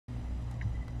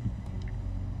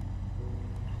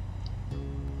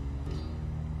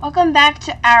Welcome back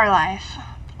to Our Life,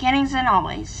 Beginnings and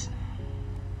Always.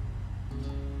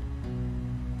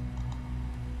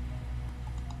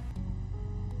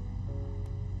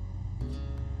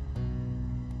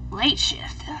 Late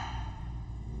shift.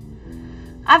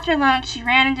 After lunch, he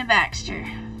ran into Baxter.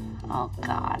 Oh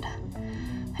God.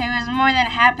 He was more than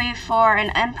happy for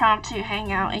an impromptu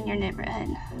hangout in your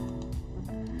neighborhood.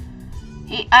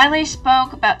 He idly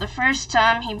spoke about the first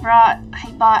time he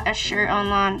bought a shirt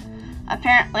online.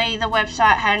 Apparently, the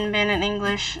website hadn't been in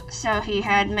English, so he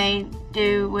had made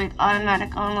do with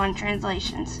automatic online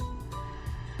translations.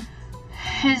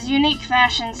 His unique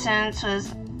fashion sense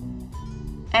was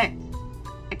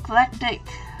eclectic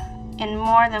in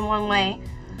more than one way.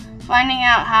 Finding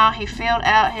out how he filled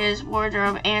out his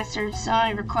wardrobe answered some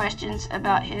of your questions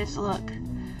about his look.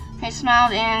 He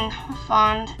smiled in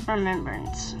fond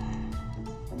remembrance.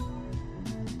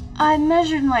 I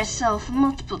measured myself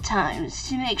multiple times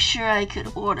to make sure I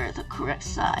could order the correct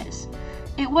size.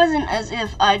 It wasn't as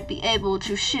if I'd be able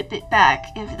to ship it back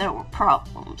if there were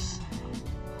problems.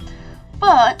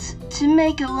 But, to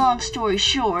make a long story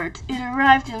short, it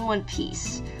arrived in one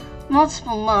piece.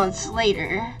 Multiple months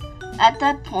later. At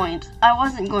that point, I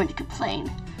wasn't going to complain.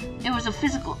 It was a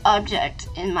physical object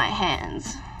in my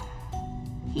hands.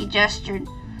 He gestured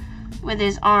with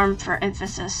his arm for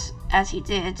emphasis. As he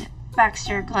did,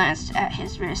 Baxter glanced at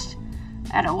his wrist,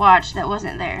 at a watch that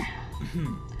wasn't there.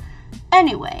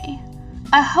 Anyway,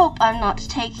 I hope I'm not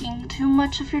taking too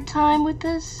much of your time with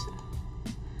this.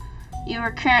 You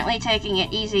were currently taking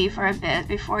it easy for a bit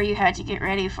before you had to get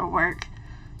ready for work.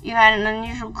 You had an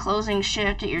unusual closing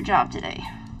shift at your job today.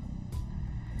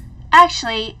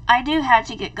 Actually, I do have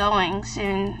to get going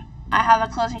soon. I have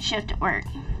a closing shift at work.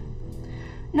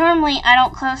 Normally, I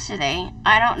don't close today.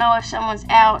 I don't know if someone's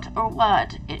out or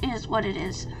what. It is what it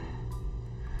is.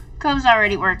 Cove's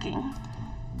already working.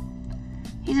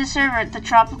 He's a server at the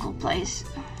tropical place.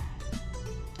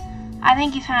 I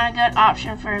think he found a good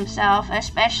option for himself,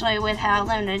 especially with how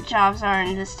limited jobs are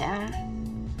in this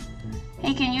town.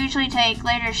 He can usually take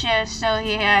later shifts, so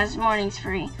he has mornings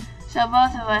free. So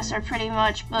both of us are pretty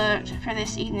much booked for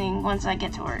this evening once I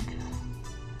get to work.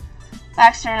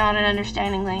 Baxter nodded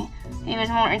understandingly. He was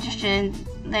more interested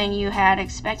than you had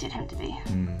expected him to be.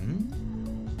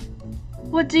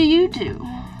 What do you do?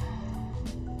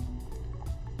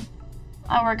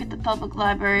 I work at the public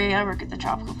library. I work at the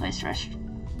Tropical Place restaurant.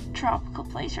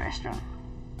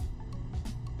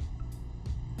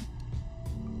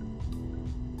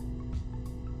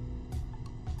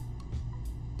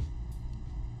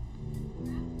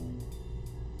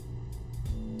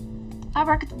 I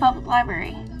work at the public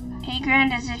library. He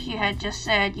grinned as if you had just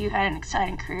said you had an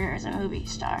exciting career as a movie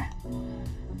star.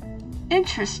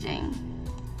 Interesting.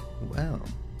 Well.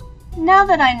 Now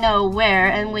that I know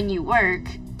where and when you work,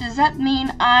 does that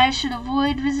mean I should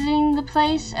avoid visiting the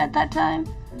place at that time?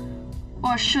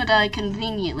 Or should I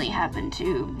conveniently happen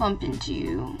to bump into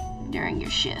you during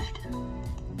your shift?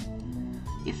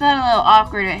 You felt a little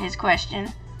awkward at his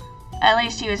question. At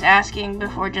least he was asking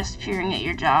before just appearing at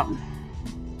your job.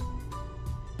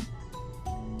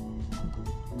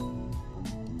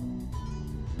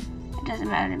 It doesn't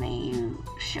matter to me. You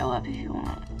show up if you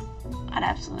want. I'd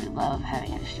absolutely love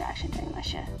having a distraction during my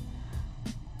shift.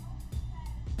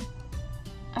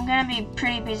 I'm gonna be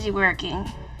pretty busy working.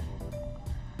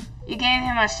 You gave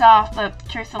him a soft but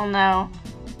truthful no.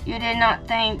 You did not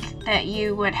think that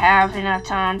you would have enough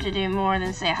time to do more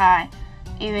than say hi,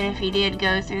 even if he did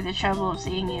go through the trouble of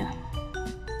seeing you.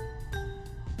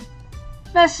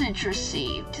 Message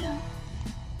received.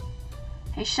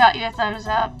 He shot you a thumbs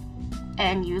up,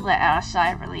 and you let out a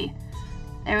sigh of relief.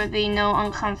 There would be no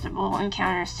uncomfortable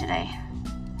encounters today.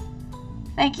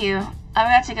 Thank you. I've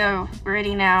got to go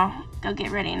ready now. Go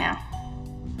get ready now.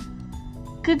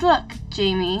 Good luck,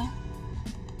 Jamie.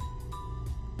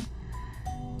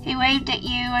 He waved at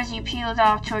you as you peeled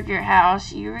off toward your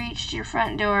house. You reached your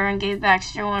front door and gave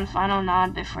Baxter one final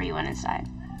nod before you went inside.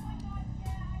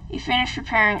 You finished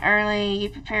preparing early. You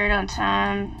prepared on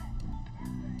time.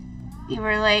 You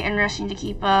were late and rushing to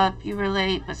keep up. You were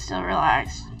late but still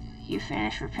relaxed. You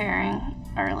finished preparing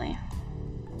early.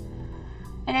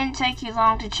 It didn't take you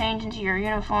long to change into your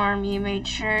uniform. You made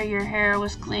sure your hair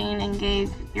was clean and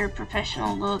gave your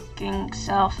professional-looking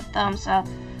self a thumbs up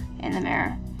in the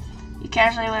mirror. You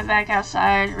casually went back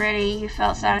outside, ready. You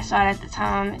felt satisfied at the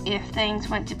time. If things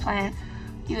went to plan,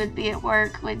 you would be at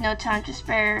work with no time to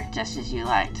spare, just as you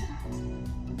liked.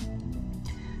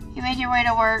 You made your way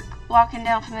to work, walking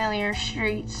down familiar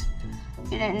streets.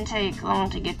 It didn't take long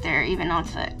to get there, even on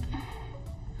foot.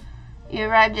 You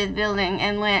arrived at the building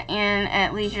and went in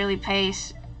at leisurely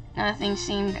pace. Nothing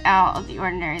seemed out of the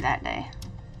ordinary that day.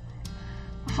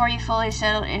 Before you fully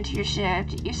settled into your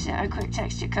shift, you sent a quick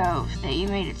text to Cove that you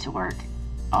made it to work.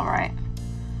 Alright.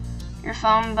 Your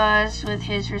phone buzzed with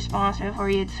his response before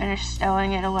you had finished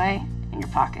stowing it away in your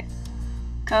pocket.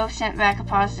 Cove sent back a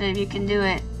positive "you can do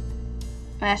it"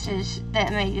 message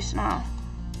that made you smile.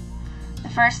 The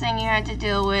first thing you had to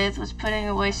deal with was putting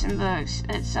away some books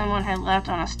that someone had left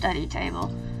on a study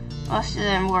table. Most of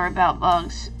them were about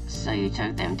bugs, so you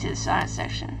took them to the science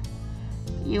section.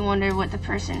 You wondered what the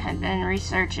person had been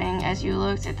researching as you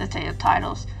looked at the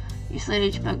titles. You slid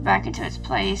each book back into its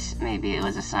place. Maybe it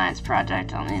was a science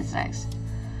project on insects.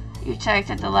 You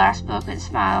checked at the last book and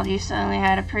smiled. You suddenly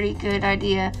had a pretty good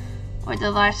idea with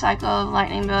the life cycle of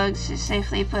lightning bugs to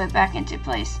safely put it back into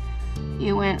place.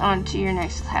 You went on to your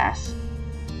next task.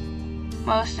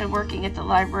 Most of working at the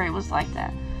library was like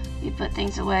that. You put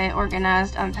things away,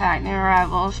 organized, unpacked new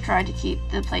arrivals, tried to keep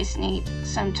the place neat.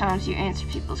 Sometimes you answered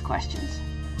people's questions.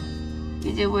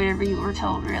 You did whatever you were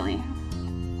told, really.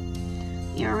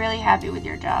 You were really happy with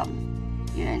your job.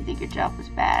 You didn't think your job was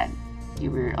bad.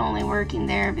 You were only working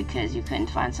there because you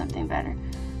couldn't find something better.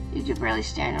 You could barely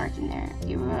stand working there.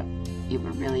 You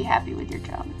were really happy with your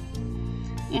job.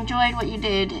 You enjoyed what you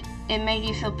did. It made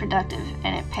you feel productive,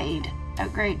 and it paid. A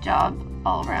great job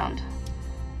all around.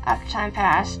 After time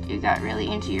passed, you got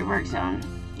really into your work zone.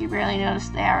 You barely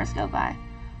noticed the hours go by.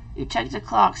 You checked the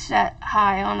clock set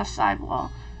high on a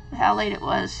sidewall. With how late it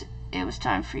was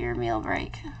time for your meal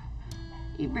break.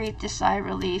 You breathed a sigh of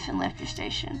relief and left your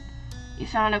station. You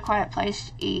found a quiet place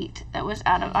to eat that was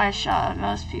out of eyeshot of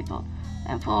most people,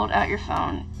 and pulled out your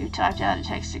phone. You typed out a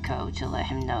text to Cove to let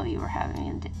him know you were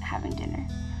having dinner.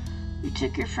 You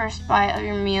took your first bite of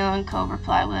your meal and Cove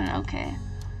replied with an okay.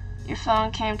 Your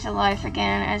phone came to life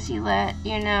again as he let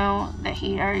you know that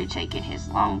he'd already taken his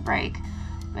long break,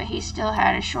 but he still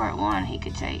had a short one he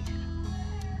could take.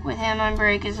 With him on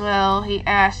break as well, he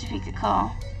asked if he could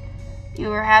call. You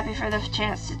were happy for the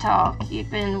chance to talk. You'd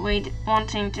been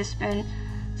wanting to spend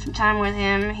some time with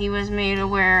him. He was made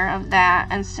aware of that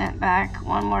and sent back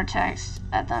one more text,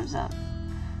 a thumbs up.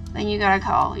 Then you got a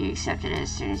call. You accepted it as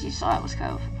soon as you saw it was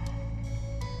Cove.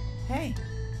 Hey.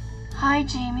 Hi,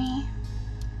 Jamie.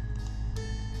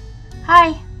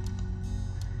 Hi.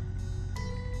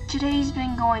 Today's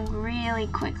been going really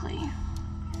quickly.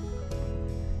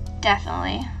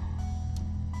 Definitely.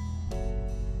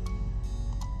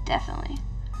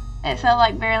 It felt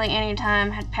like barely any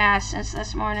time had passed since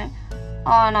this morning.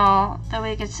 All in all, the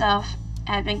week itself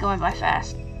had been going by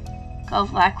fast.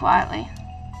 Cove laughed quietly.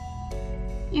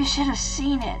 You should have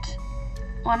seen it.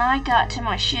 When I got to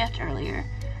my shift earlier,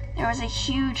 there was a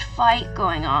huge fight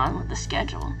going on with the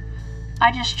schedule.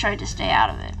 I just tried to stay out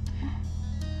of it.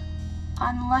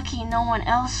 I'm lucky no one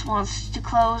else wants to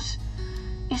close.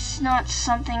 It's not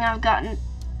something I've got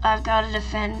to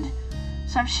defend.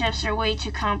 Some shifts are way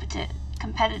too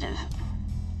competitive.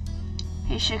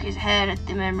 He shook his head at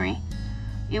the memory.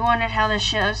 You wondered how the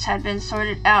shifts had been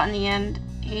sorted out in the end.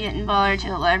 He didn't bother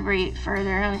to elaborate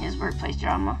further on his workplace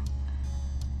drama.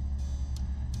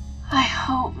 I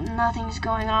hope nothing's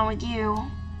going on with you.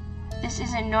 This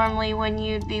isn't normally when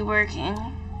you'd be working.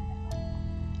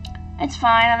 It's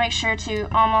fine. I make sure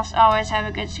to almost always have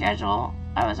a good schedule.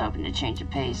 I was hoping to change the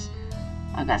pace.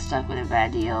 I got stuck with a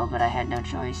bad deal, but I had no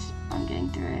choice. I'm getting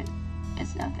through it.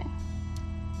 It's nothing.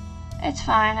 It's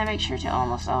fine. I make sure to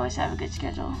almost always have a good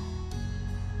schedule.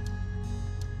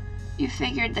 You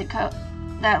figured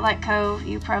that like Cove,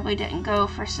 you probably didn't go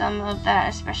for some of that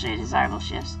especially desirable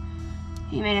shifts.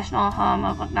 He made a small hum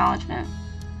of acknowledgement.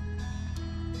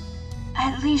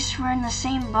 At least we're in the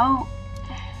same boat.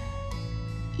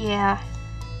 Yeah.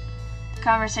 The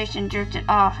conversation drifted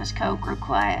off as Cove grew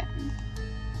quiet.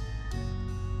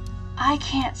 I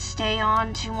can't stay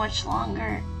on too much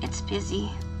longer. It's busy.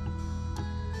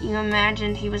 You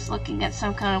imagined he was looking at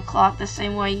some kind of clock the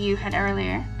same way you had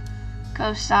earlier.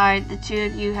 Cove sighed. The two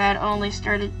of you had only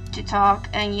started to talk,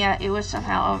 and yet it was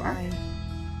somehow over.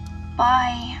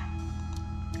 Bye.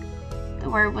 The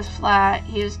word was flat.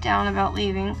 He was down about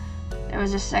leaving. There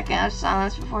was a second of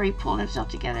silence before he pulled himself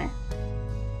together.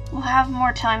 We'll have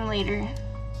more time later.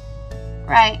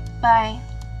 Right, bye.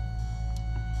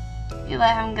 You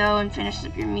let him go and finished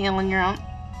up your meal on your own.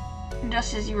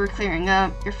 Just as you were clearing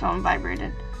up, your phone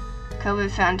vibrated. Cove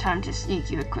had found time to sneak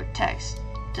you a quick text.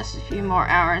 Just a few more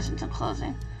hours until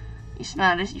closing. You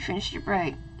smiled as you finished your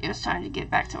break. It was time to get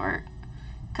back to work.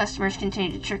 Customers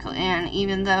continued to trickle in,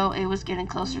 even though it was getting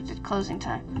closer to closing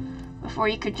time. Before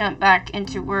you could jump back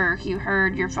into work, you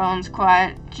heard your phone's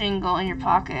quiet jingle in your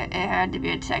pocket. It had to be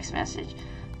a text message,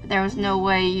 but there was no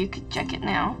way you could check it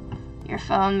now. Your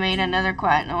phone made another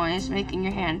quiet noise, making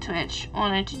your hand twitch.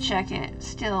 Wanted to check it,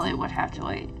 still it would have to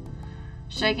wait.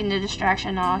 Shaking the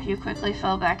distraction off, you quickly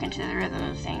fell back into the rhythm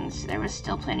of things. There was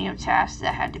still plenty of tasks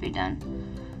that had to be done.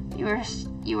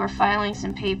 You were filing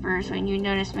some papers when you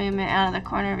noticed movement out of the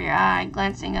corner of your eye.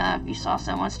 Glancing up, you saw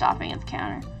someone stopping at the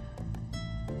counter.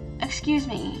 Excuse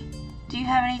me, do you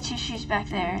have any tissues back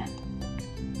there?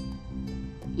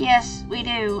 Yes, we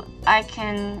do. I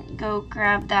can go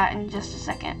grab that in just a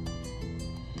second.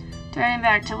 Turning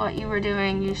back to what you were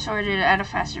doing, you sorted at a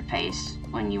faster pace.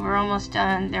 When you were almost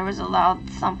done, there was a loud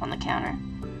thump on the counter.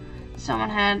 Someone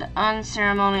had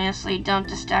unceremoniously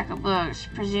dumped a stack of books,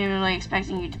 presumably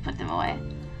expecting you to put them away.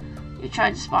 You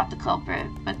tried to spot the culprit,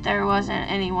 but there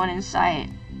wasn't anyone in sight,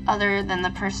 other than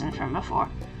the person from before.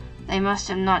 They must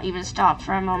have not even stopped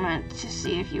for a moment to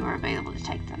see if you were available to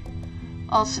take them.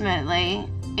 Ultimately,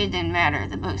 it didn't matter,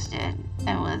 the books did,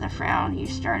 and with a frown, you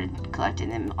started collecting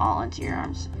them all into your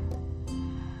arms.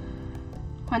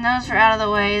 When those were out of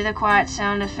the way, the quiet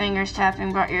sound of fingers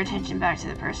tapping brought your attention back to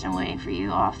the person waiting for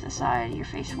you off the side. Your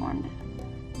face warmed.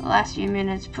 The last few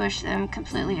minutes pushed them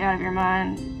completely out of your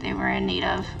mind. They were in need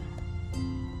of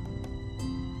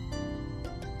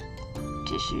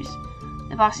tissues.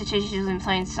 The box of tissues was in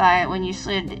plain sight when you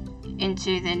slid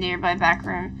into the nearby back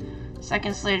room.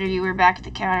 Seconds later, you were back at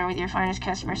the counter with your finest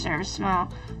customer service smile.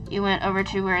 You went over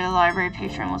to where the library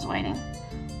patron was waiting.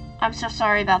 I'm so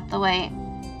sorry about the wait.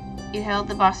 You held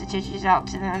the box of tissues out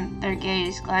to them. Their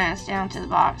gaze glanced down to the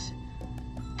box.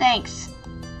 Thanks.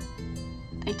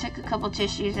 They took a couple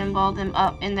tissues and balled them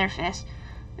up in their fists.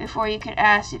 Before you could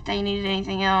ask if they needed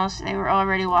anything else, they were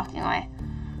already walking away.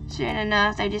 Soon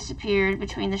enough, they disappeared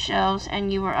between the shelves,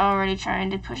 and you were already trying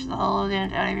to push the whole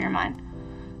event out of your mind.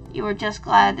 You were just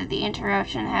glad that the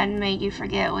interruption hadn't made you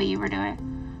forget what you were doing.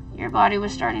 Your body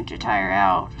was starting to tire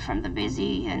out from the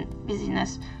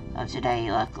busyness of today.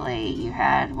 Luckily, you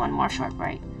had one more short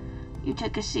break. You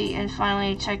took a seat and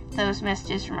finally checked those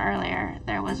messages from earlier.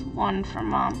 There was one from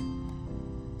Mom.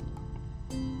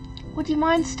 Would you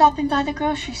mind stopping by the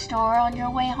grocery store on your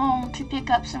way home to pick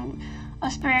up some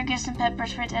asparagus and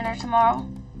peppers for dinner tomorrow?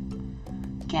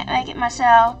 Can't make it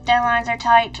myself. Deadlines are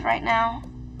tight right now.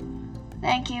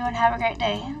 Thank you and have a great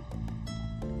day.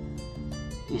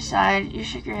 You sighed. You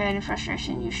shook your head in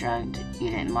frustration. You shrugged. You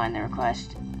didn't mind the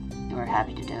request. You were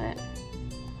happy to do it.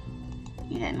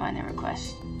 You didn't mind the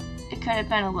request. It could have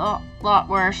been a lot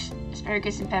worse.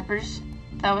 Asparagus and peppers.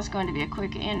 That was going to be a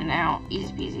quick in and out.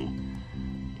 Easy peasy.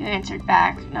 You answered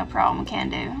back. No problem, can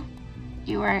do.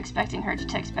 You weren't expecting her to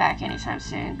text back anytime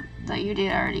soon, though you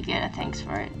did already get a thanks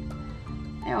for it.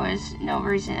 There was no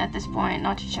reason at this point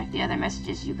not to check the other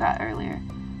messages you got earlier.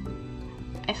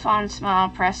 A fond smile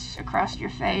pressed across your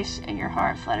face, and your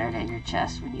heart fluttered in your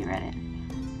chest when you read it.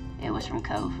 It was from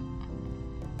Cove.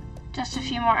 Just a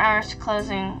few more hours to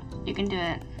closing. You can do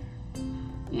it.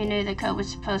 You knew that Cove was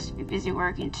supposed to be busy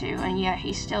working too, and yet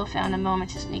he still found a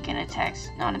moment to sneak in a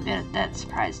text. Not a bit that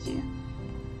surprised you.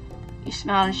 You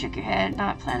smiled and shook your head,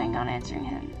 not planning on answering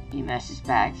him. You messaged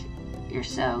back, "You're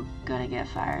so gonna get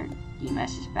fired." You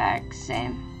messaged back,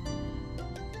 "Same."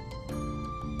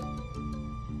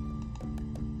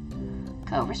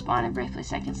 Cove responded briefly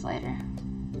seconds later.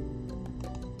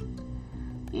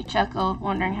 You chuckled,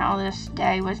 wondering how this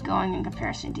day was going in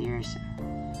comparison to yours.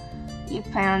 You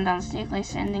planned on sneakily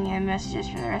sending him messages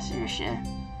for the rest of your shift.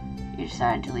 You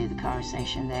decided to leave the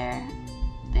conversation there.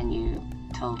 Then you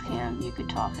told him you could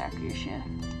talk after your shift.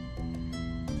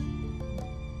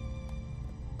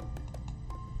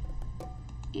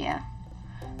 Yeah.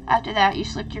 After that, you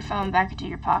slipped your phone back into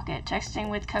your pocket. Texting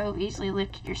with Cove easily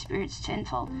lifted your spirits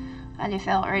tenfold, and you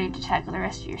felt ready to tackle the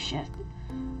rest of your shift.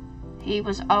 He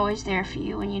was always there for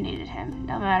you when you needed him,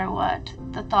 no matter what.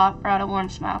 The thought brought a warm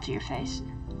smile to your face.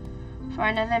 For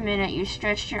another minute, you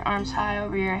stretched your arms high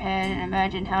over your head and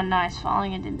imagined how nice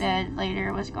falling into bed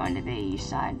later was going to be. You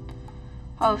sighed.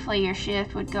 Hopefully your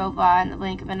shift would go by in the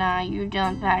blink of an eye. You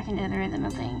jumped back into the rhythm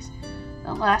of things.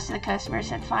 The last of the customers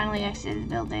had finally exited the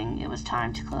building. It was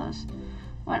time to close.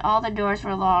 When all the doors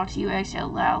were locked, you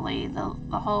exhaled loudly.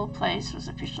 The whole place was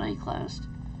officially closed.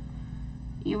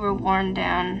 You were worn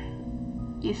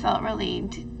down. You felt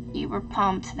relieved. You were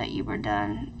pumped that you were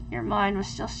done. Your mind was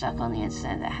still stuck on the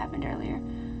incident that happened earlier.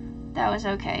 That was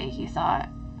okay, you thought.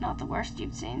 Not the worst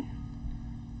you'd seen.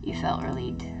 You felt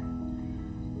relieved.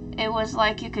 It was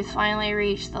like you could finally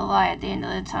reach the light at the end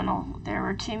of the tunnel. There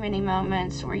were too many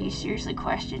moments where you seriously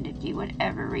questioned if you would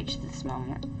ever reach this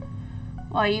moment.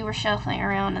 While you were shuffling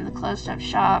around in the closed-up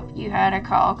shop, you had a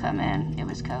call come in. It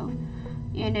was Cove.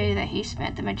 You knew that he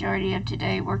spent the majority of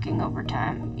today working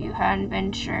overtime. You hadn't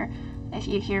been sure if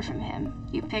you'd hear from him.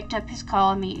 You picked up his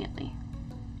call immediately.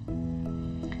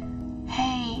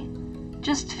 Hey,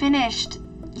 just finished.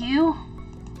 You?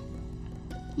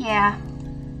 Yeah.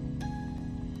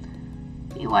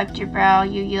 You wiped your brow,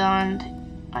 you yawned.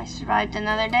 I survived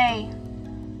another day.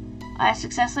 I have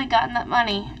successfully gotten that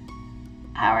money.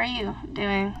 How are you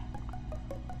doing?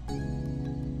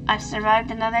 I've survived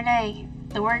another day.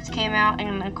 The words came out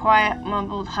in a quiet,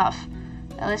 mumbled huff,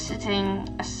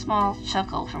 eliciting a small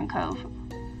chuckle from Cove.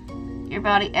 Your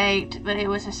body ached, but it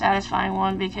was a satisfying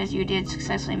one because you did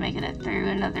successfully make it through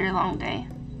another long day.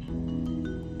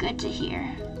 Good to hear.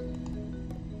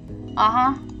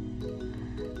 Uh-huh.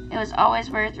 It was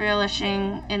always worth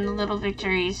relishing in the little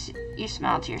victories. You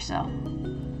smiled to yourself.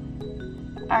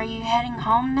 Are you heading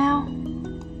home now?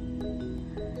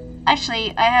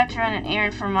 Actually, I have to run an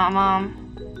errand for my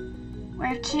mom.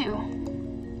 Where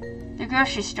to? The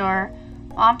grocery store.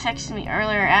 Mom texted me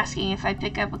earlier asking if I'd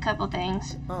pick up a couple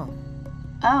things.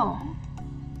 Oh.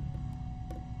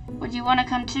 Would you want to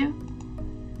come too?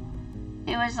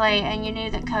 It was late and you knew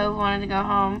that Cove wanted to go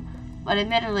home, but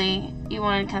admittedly, you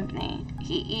wanted company.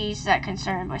 He eased that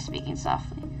concern by speaking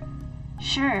softly.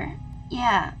 Sure,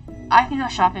 yeah, I can go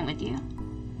shopping with you.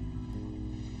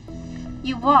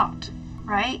 You walked,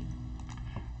 right?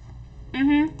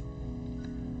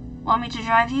 Mm-hmm. Want me to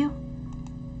drive you?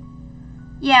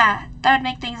 Yeah, that would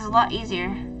make things a lot easier.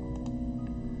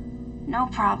 No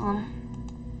problem.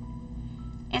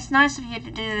 It's nice of you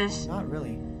to do this. Not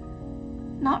really.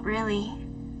 Not really.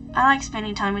 I like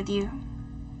spending time with you.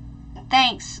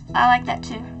 Thanks, I like that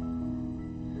too.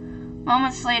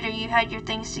 Moments later, you had your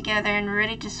things together and were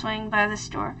ready to swing by the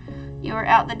store. You were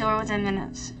out the door within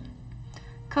minutes.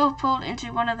 Cove pulled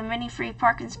into one of the many free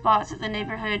parking spots at the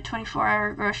neighborhood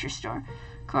 24-hour grocery store.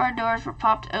 Car doors were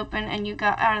popped open and you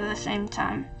got out at the same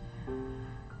time.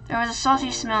 There was a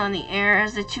salty smell in the air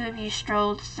as the two of you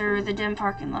strolled through the dim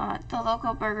parking lot. The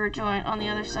local burger joint on the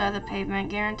other side of the pavement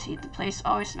guaranteed the place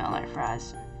always smelled like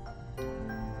fries.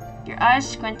 Your eyes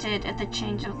squinted at the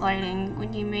change of lighting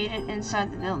when you made it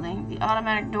inside the building. The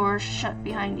automatic doors shut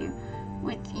behind you.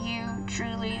 With you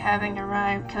truly having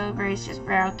arrived, Cove raised his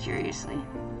brow curiously.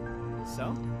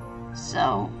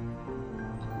 So,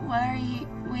 what are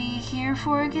we here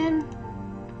for again?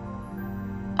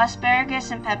 Asparagus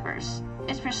and peppers.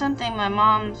 It's for something my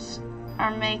moms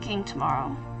are making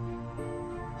tomorrow.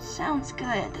 Sounds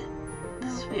good.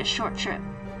 This will be a short trip.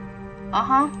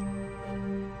 Uh-huh.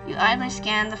 You idly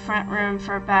scanned the front room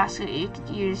for a basket you could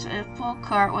use. A full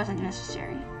cart wasn't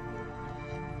necessary.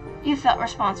 You felt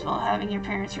responsible having your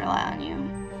parents rely on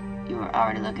you. You were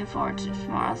already looking forward to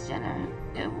tomorrow's dinner.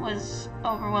 It was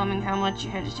overwhelming how much you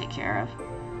had to take care of.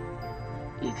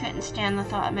 You couldn't stand the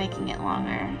thought of making it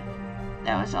longer.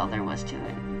 That was all there was to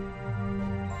it.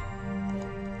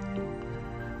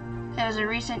 It was a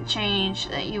recent change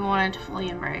that you wanted to fully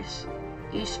embrace.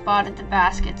 You spotted the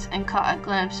baskets and caught a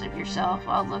glimpse of yourself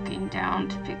while looking down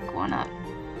to pick one up.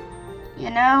 You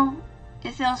know,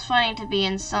 it feels funny to be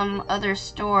in some other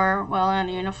store while in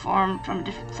uniform from a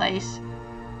different place.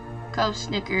 Cove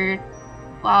snickered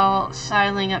while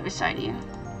sidling up beside you.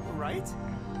 Right?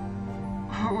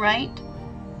 Right?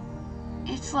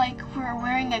 It's like we're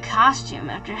wearing a costume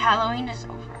after Halloween is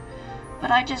over.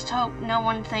 But I just hope no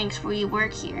one thinks we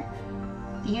work here.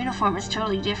 The uniform is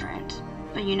totally different,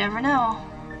 but you never know.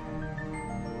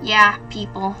 Yeah,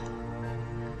 people.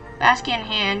 Basket in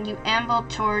hand, you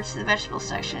ambled towards the vegetable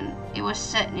section. It was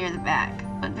set near the back,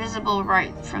 but visible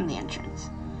right from the entrance.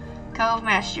 Cove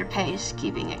matched your pace,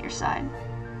 keeping at your side.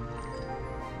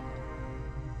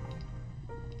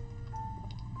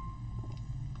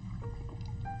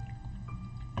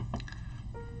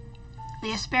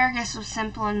 The asparagus was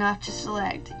simple enough to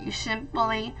select. You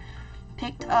simply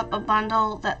picked up a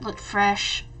bundle that looked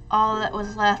fresh. All that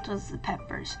was left was the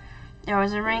peppers. There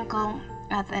was a wrinkle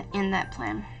in that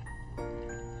plan.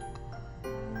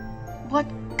 What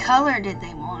color did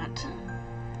they want?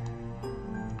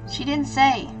 She didn't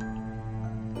say.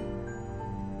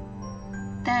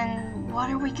 Then what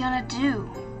are we gonna do?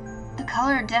 The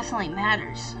color definitely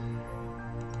matters.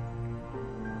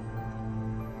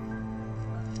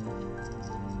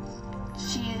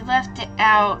 She left it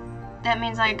out. That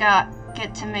means I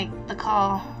get to make the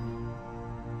call.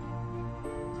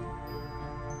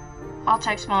 I'll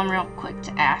text Mom real quick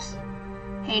to ask.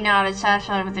 He nodded,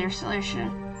 satisfied with your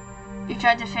solution. You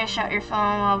tried to fish out your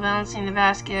phone while balancing the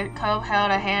basket. Cove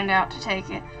held a hand out to take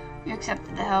it. You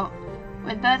accepted the help.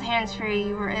 With both hands free,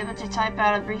 you were able to type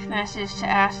out a brief message to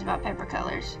ask about pepper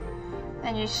colors.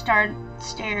 Then you stared,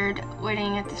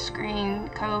 waiting at the screen.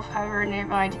 Cove hovered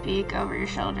nearby to peek over your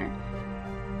shoulder.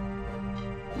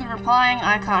 The replying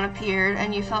icon appeared,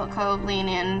 and you felt Cove lean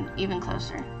in even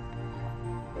closer.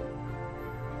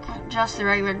 Just the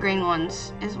regular green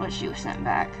ones is what she sent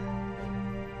back.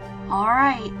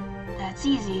 Alright, That's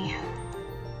easy.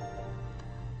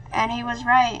 And he was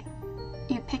right.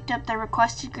 You picked up the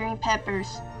requested green peppers,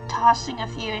 tossing a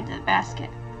few into the basket.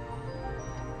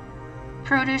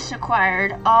 Produce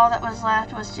acquired, all that was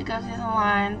left was to go through the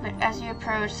line, but as you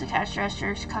approached the cash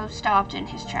registers, Cove stopped in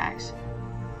his tracks.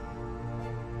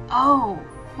 Oh,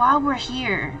 while we're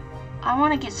here, I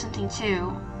want to get something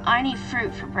too. I need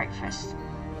fruit for breakfast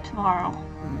tomorrow.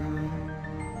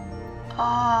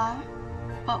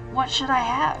 But what should I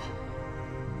have?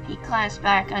 He glanced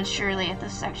back unsurely at the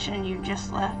section you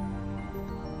just left.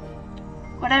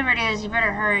 Whatever it is, you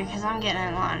better hurry, because I'm getting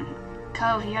in line.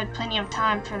 Cove, you had plenty of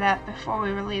time for that before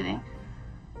we were leaving.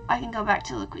 I can go back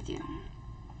to look with you.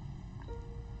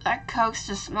 That coaxed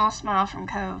a small smile from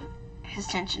Cove. His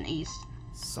tension eased.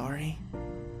 Sorry.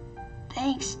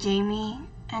 Thanks, Jamie.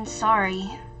 And sorry.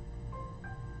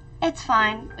 It's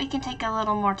fine. We can take a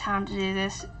little more time to do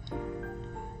this.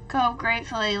 Cove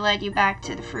gratefully led you back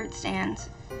to the fruit stands.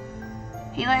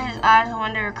 He let his eyes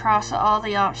wander across all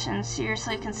the options,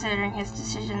 seriously considering his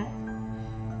decision.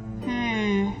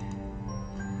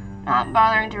 Not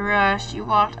bothering to rush, you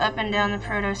walked up and down the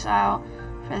produce aisle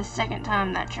for the second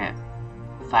time that trip.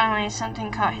 Finally,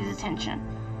 something caught his attention.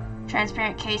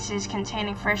 Transparent cases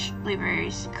containing fresh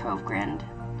blueberries. Cove grinned.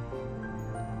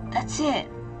 That's it.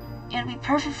 It'll be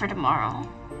perfect for tomorrow.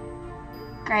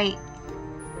 Great.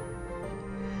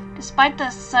 Despite the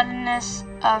suddenness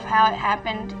of how it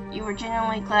happened, you were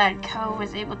genuinely glad Cove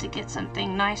was able to get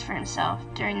something nice for himself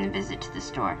during the visit to the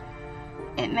store.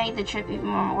 It made the trip even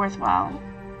more worthwhile.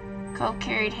 Cove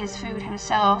carried his food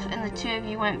himself, and the two of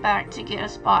you went back to get a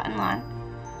spot in line.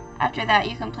 After that,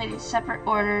 you completed separate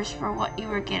orders for what you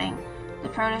were getting. The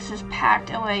produce was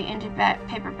packed away into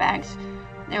paper bags.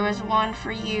 There was one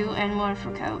for you and one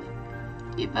for Cove.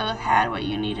 You both had what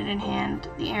you needed in hand.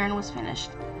 The errand was finished.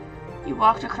 You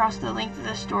walked across the length of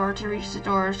the store to reach the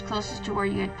doors closest to where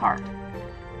you had parked.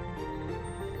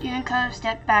 You and Cove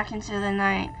stepped back into the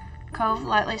night. Cove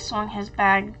lightly swung his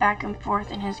bag back and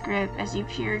forth in his grip as he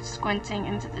peered, squinting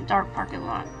into the dark parking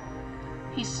lot.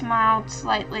 He smiled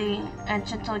slightly, a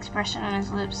gentle expression on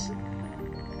his lips.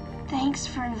 Thanks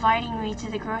for inviting me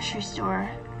to the grocery store.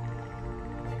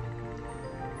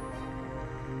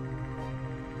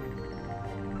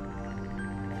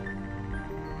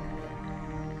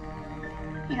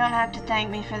 You don't have to thank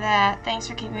me for that. Thanks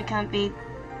for keeping me company.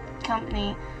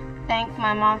 Thank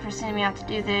my mom for sending me out to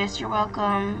do this. You're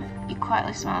welcome. You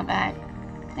quietly smiled back.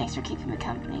 Thanks for keeping me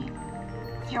company.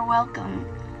 You're welcome.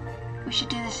 We should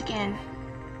do this again.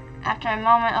 After a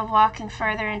moment of walking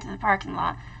further into the parking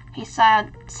lot, he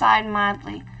sighed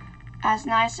mildly. As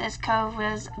nice as Cove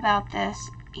was about this,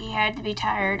 he had to be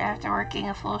tired after working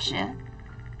a full shift.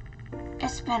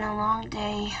 It's been a long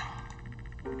day.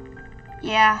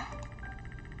 Yeah.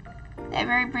 That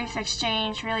very brief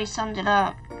exchange really summed it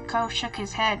up. Cove shook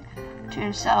his head to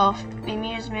himself,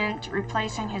 amusement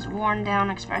replacing his worn-down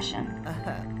expression.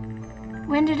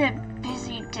 When did a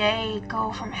busy day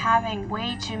go from having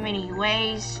way too many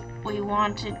ways we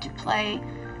wanted to play,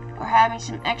 or having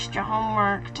some extra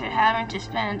homework, to having to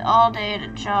spend all day at a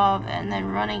job and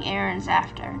then running errands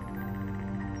after?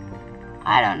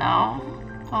 I don't know.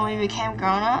 When we became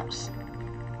grown-ups?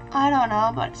 I don't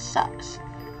know, but it sucks.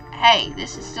 Hey,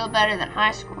 this is still better than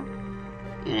high school.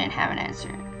 You didn't have an answer.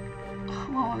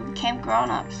 When we became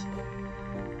grown-ups.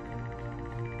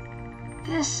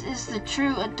 This is the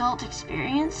true adult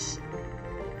experience?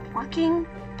 Working,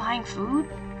 buying food,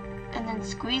 and then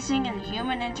squeezing in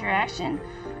human interaction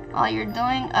while you're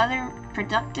doing other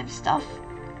productive stuff?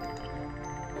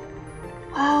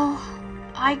 Well,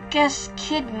 I guess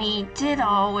kid me did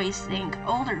always think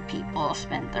older people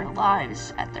spent their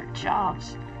lives at their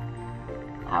jobs.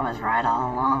 I was right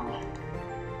all along.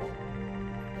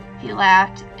 He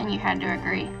laughed, and you had to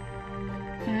agree.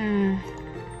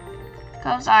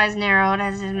 Cove's eyes narrowed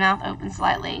as his mouth opened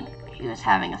slightly. He was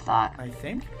having a thought. I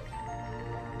think?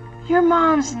 Your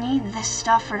moms need this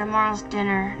stuff for tomorrow's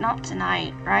dinner, not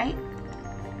tonight, right?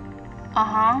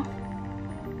 Uh-huh.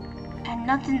 And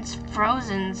nothing's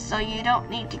frozen, so you don't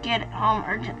need to get it home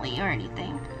urgently or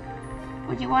anything.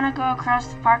 Would you want to go across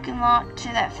the parking lot to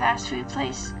that fast food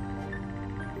place?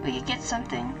 We could get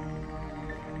something.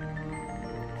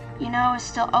 You know, it's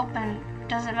still open.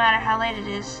 Doesn't matter how late it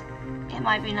is. It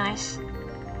might be nice.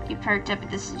 You perked up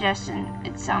at the suggestion.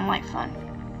 It sounded like fun.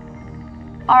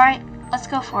 Alright, let's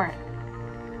go for it.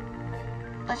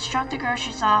 Let's drop the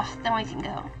groceries off, then we can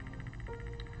go.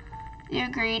 You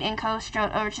agreed, and Cove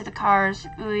strode over to the cars,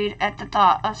 buoyed at the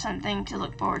thought of something to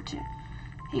look forward to.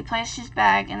 He placed his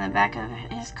bag in the back of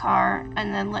his car,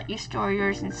 and then let you store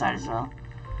yours inside as well.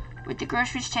 With the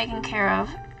groceries taken care of,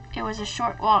 it was a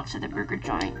short walk to the burger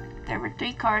joint. There were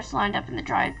 3 cars lined up in the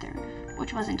drive-thru,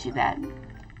 which wasn't too bad.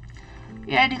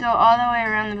 You had to go all the way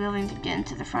around the building to get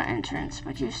into the front entrance,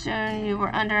 but soon you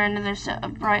were under another set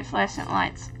of bright fluorescent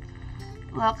lights.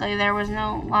 Luckily, there was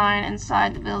no line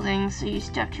inside the building, so you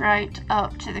stepped right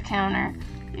up to the counter.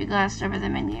 You glanced over the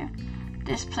menu.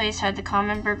 This place had the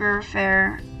common burger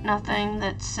fare, nothing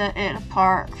that set it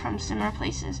apart from similar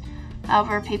places.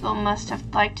 However, people must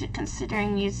have liked it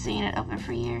considering you'd seen it open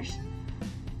for years.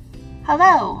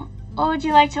 Hello, what would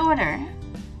you like to order?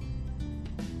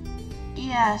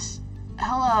 Yes,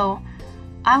 hello.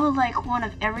 I would like one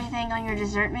of everything on your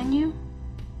dessert menu.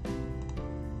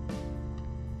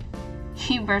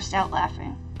 He burst out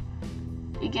laughing.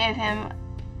 You gave him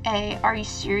a "Are you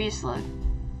serious" look.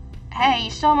 Hey,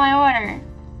 you stole my order.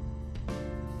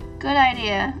 Good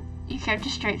idea. You kept a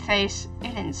straight face.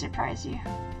 It didn't surprise you.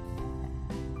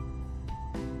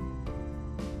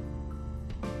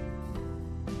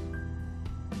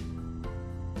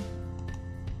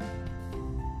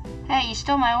 Hey, you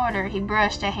stole my order. He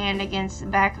brushed a hand against the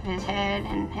back of his head,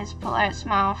 and his polite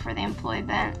smile for the employee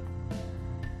bent.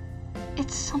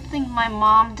 It's something my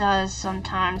mom does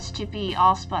sometimes to be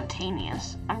all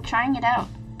spontaneous. I'm trying it out,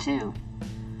 too.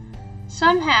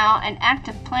 Somehow, an act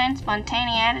of planned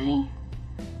spontaneity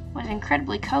was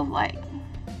incredibly Cove-like.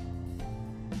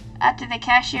 After the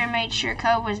cashier made sure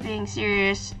Cove was being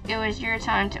serious, it was your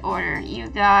time to order. You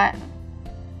got...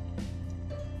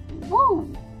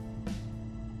 Woo!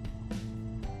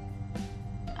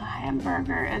 A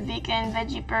hamburger, a vegan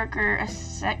veggie burger, a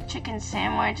chicken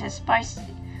sandwich, a spicy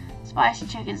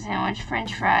chicken sandwich,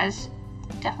 french fries.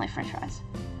 Definitely french fries.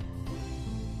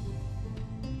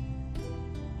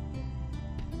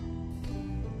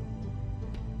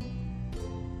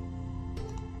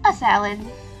 A salad.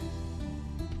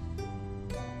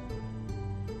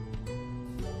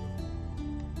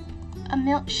 A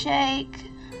milkshake.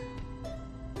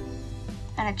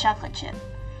 And a chocolate chip.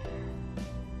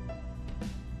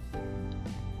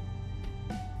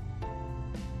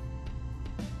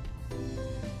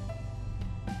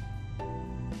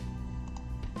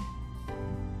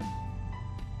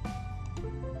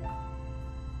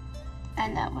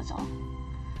 And that was all.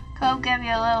 Cove gave you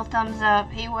a little thumbs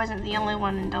up. He wasn't the only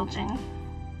one indulging.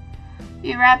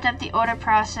 You wrapped up the order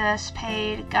process,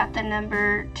 paid, got the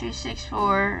number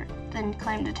 264, then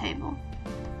claimed a table.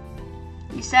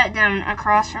 You sat down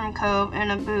across from Cove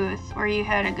in a booth where you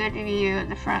had a good view of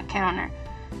the front counter.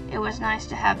 It was nice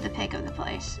to have the pick of the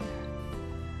place.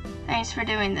 Thanks for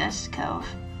doing this, Cove.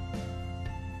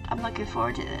 I'm looking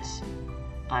forward to this.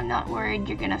 I'm not worried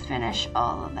you're gonna finish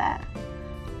all of that.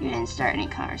 You didn't start any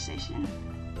conversation.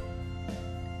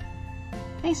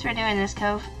 Thanks for doing this,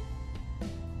 Cove.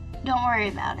 Don't worry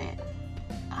about it.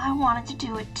 I wanted to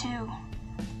do it too.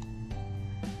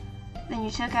 Then you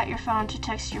took out your phone to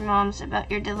text your moms about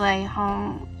your delay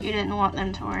home. You didn't want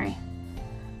them to worry.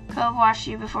 Cove watched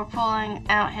you before pulling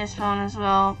out his phone as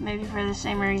well, maybe for the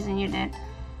same reason you did.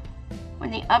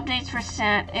 When the updates were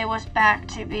sent, it was back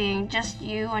to being just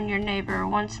you and your neighbor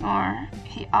once more.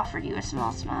 He offered you a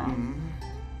small smile.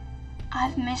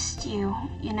 I've missed you,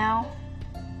 you know?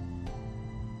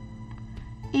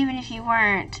 Even if you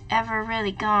weren't ever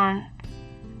really gone,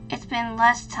 it's been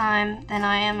less time than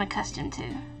I am accustomed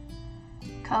to.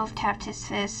 Cove tapped his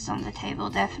fists on the table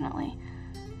definitely.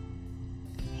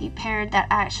 He paired that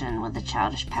action with a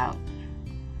childish pout.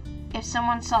 If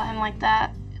someone saw him like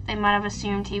that, they might have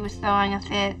assumed he was throwing a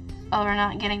fit over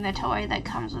not getting the toy that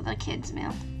comes with a kid's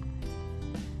meal.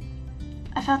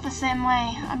 I felt the same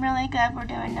way. I'm really glad we're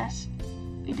doing this.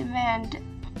 We demand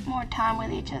more time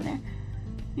with each other.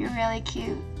 You're really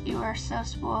cute. You are so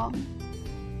spoiled.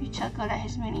 You chuckled at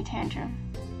his mini tantrum.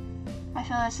 I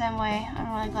feel the same way.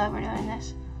 I'm really glad we're doing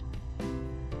this.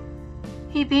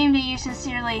 He beamed at you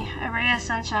sincerely, a ray of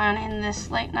sunshine in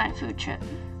this late-night food trip.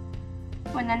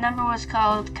 When the number was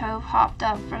called, Cove hopped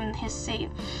up from his seat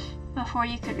before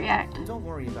you could react. Don't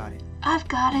worry about it. I've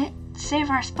got it. Save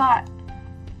our spot.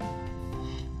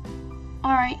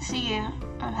 Alright, see you.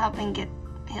 I'm helping get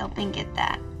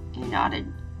that. You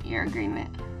nodded your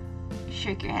agreement. You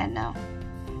shook your head no.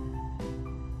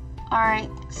 Alright,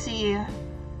 see you.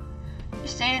 You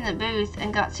stayed in the booth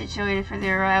and got situated for the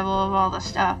arrival of all the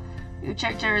stuff. You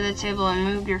checked over the table and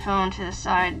moved your phone to the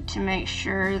side to make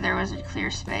sure there was a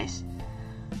clear space.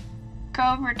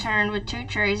 Cove returned with 2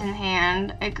 trays in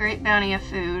hand, a great bounty of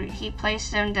food. He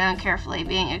placed them down carefully,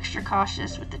 being extra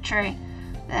cautious with the tray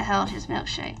that held his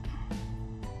milkshake.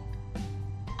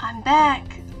 I'm back!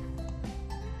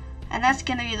 And that's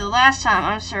gonna be the last time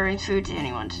I'm serving food to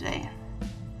anyone today.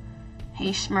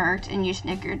 He smirked and you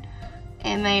snickered.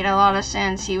 It made a lot of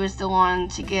sense. He was the one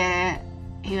to get it.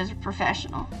 He was a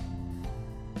professional.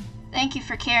 Thank you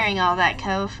for carrying all that,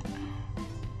 Cove.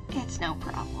 It's no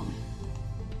problem.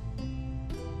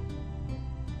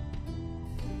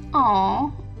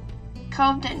 Aww.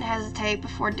 Cove didn't hesitate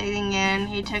before digging in.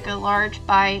 He took a large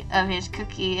bite of his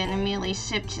cookie and immediately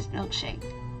sipped his milkshake.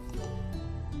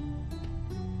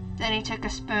 Then he took a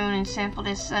spoon and sampled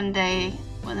his sundae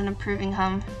with an approving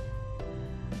hum.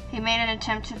 He made an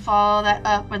attempt to follow that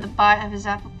up with a bite of his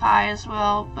apple pie as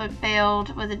well, but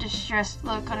bailed with a distressed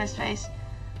look on his face.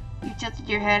 You tilted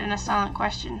your head in a silent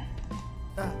question.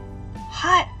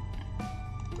 Hot!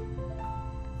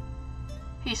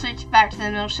 He switched back to the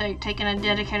milkshake, taking a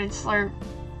dedicated slurp.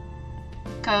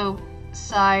 Cove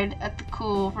sighed at the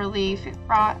cool relief it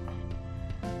brought.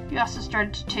 You also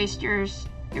started to taste yours.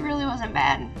 It really wasn't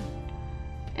bad.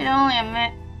 In only a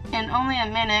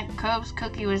minute, Cove's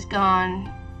cookie was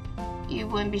gone. You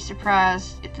wouldn't be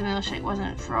surprised if the milkshake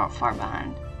wasn't far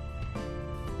behind.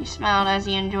 You smiled as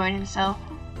he enjoyed himself.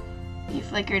 You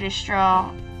flickered a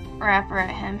straw wrapper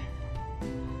at him.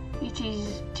 You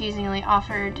teasingly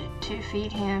offered to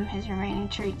feed him his remaining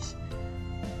treats.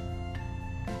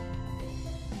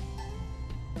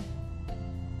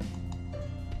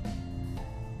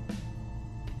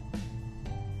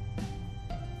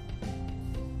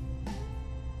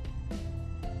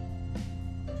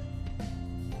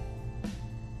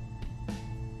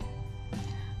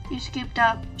 You scooped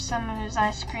up some of his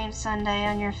ice cream sundae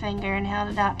on your finger and held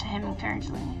it out to him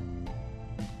encouragingly.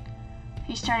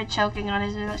 He started choking on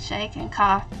his milkshake and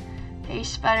coughed. He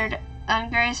sputtered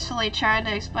ungracefully, trying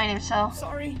to explain himself.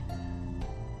 Sorry.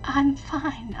 I'm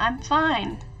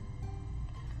fine.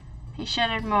 He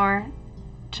shuddered more,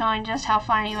 showing just how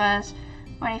fine he was.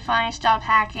 When he finally stopped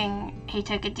hacking, he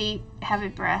took a deep, heavy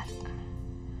breath.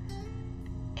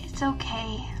 It's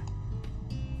okay.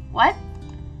 What?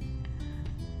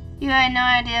 You had no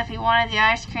idea if he wanted the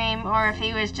ice cream or if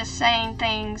he was just saying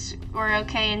things were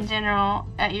okay in general.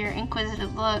 At your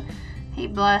inquisitive look, he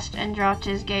blushed and dropped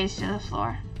his gaze to the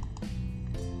floor.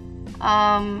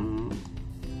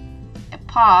 It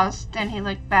paused, then he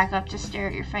looked back up to stare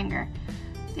at your finger.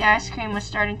 The ice cream was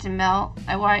starting to melt.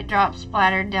 A white drop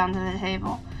splattered down to the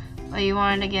table, but you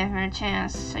wanted to give him a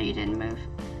chance, so you didn't move.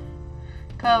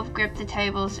 Cove gripped the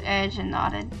table's edge and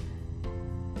nodded.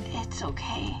 It's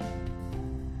okay.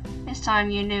 This time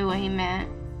you knew what he meant.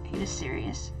 He was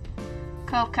serious.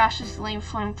 Cove cautiously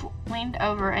leaned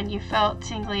over and you felt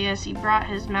tingly as he brought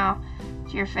his mouth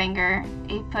to your finger.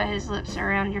 He put his lips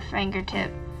around your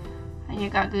fingertip and you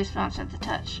got goosebumps at the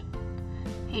touch.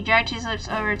 He dragged his lips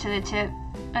over to the tip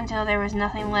until there was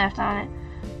nothing left on it.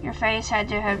 Your face had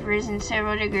to have risen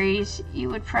several degrees. You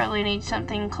would probably need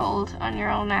something cold on your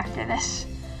own after this.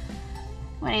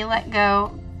 When he let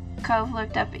go, Cove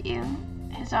looked up at you.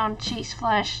 His own cheeks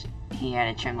flushed. He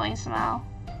had a trembling smile.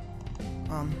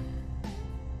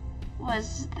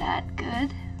 Was that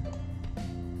good?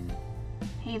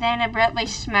 He then abruptly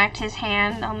smacked his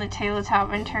hand on the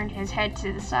tabletop and turned his head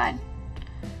to the side.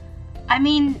 I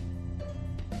mean,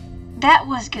 that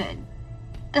was good.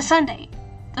 The sundae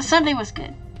was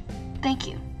good. Thank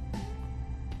you.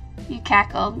 You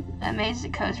cackled, amazed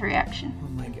at Cove's reaction. Oh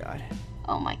my god.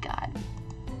 Oh my god.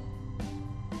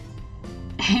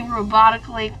 He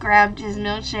robotically grabbed his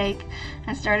milkshake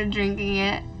and started drinking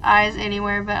it, eyes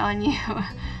anywhere but on you.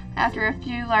 After a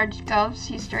few large gulps,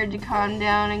 he started to calm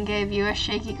down and gave you a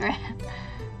shaky grin.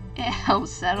 It helped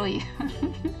settle you.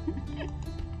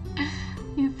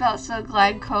 You felt so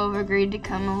glad Cove agreed to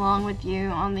come along with you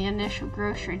on the initial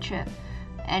grocery trip,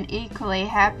 and equally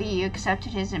happy you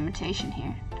accepted his invitation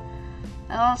here.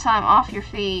 A little time off your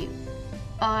feet,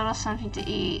 a little something to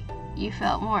eat, you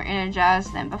felt more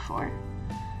energized than before.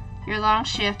 Your long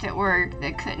shift at work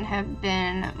that couldn't have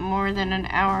been more than an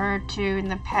hour or two in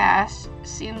the past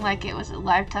seemed like it was a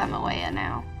lifetime away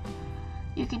now.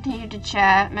 You continued to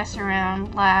chat, mess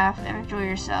around, laugh, and enjoy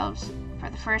yourselves. For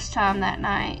the first time that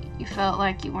night, you felt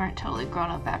like you weren't totally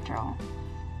grown up after all.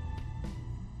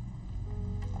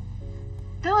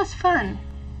 That was fun.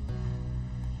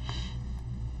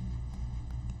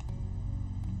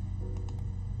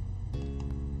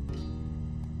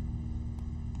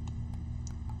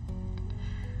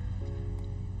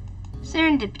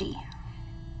 Serendipity.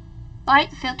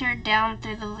 Light filtered down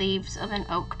through the leaves of an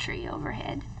oak tree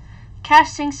overhead,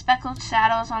 casting speckled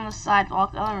shadows on the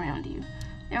sidewalk all around you.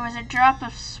 There was a drop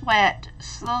of sweat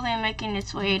slowly making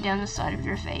its way down the side of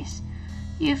your face.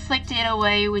 You flicked it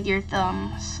away with your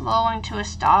thumb, slowing to a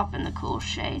stop in the cool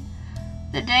shade.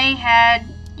 The day had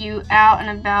you out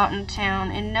and about in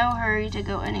town, in no hurry to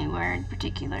go anywhere in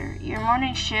particular. Your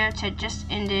morning shift had just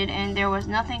ended and there was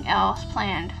nothing else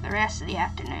planned for the rest of the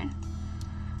afternoon.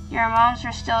 Your moms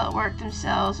were still at work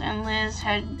themselves, and Liz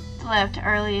had left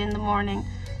early in the morning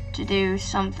to do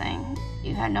something.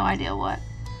 You had no idea what.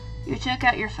 You took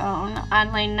out your phone,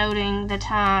 idly noting the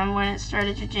time when it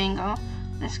started to jingle.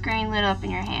 The screen lit up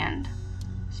in your hand.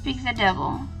 "Speak the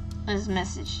devil," Liz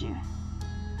messaged you.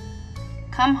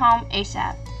 "Come home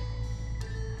ASAP."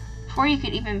 Before you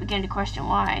could even begin to question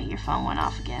why, your phone went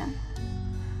off again.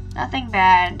 "Nothing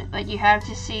bad, but you have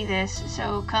to see this,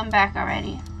 so come back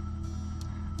already."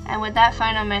 And with that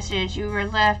final message, you were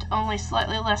left only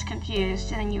slightly less confused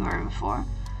than you were before.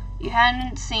 You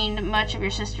hadn't seen much of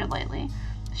your sister lately.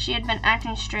 She had been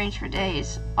acting strange for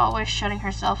days, always shutting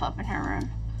herself up in her room.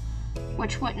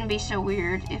 Which wouldn't be so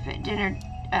weird if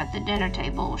at the dinner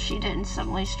table she didn't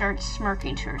suddenly start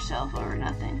smirking to herself over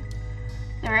nothing.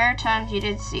 The rare times you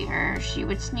did see her, she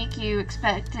would sneak you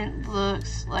expectant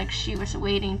looks like she was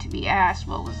waiting to be asked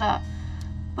what was up,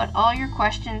 but all your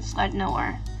questions led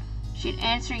nowhere. She'd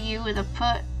answer you with a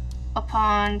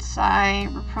put-upon sigh,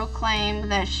 proclaim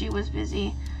that she was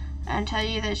busy, and tell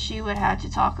you that she would have to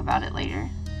talk about it later.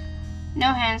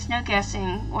 No hints, no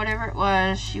guessing. Whatever it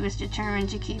was, she was determined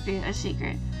to keep it a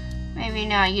secret. Maybe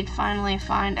now you'd finally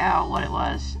find out what it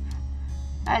was.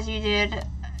 As you did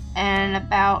an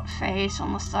about-face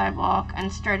on the sidewalk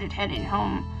and started heading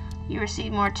home, you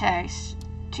received more texts.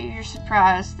 To your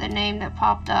surprise, the name that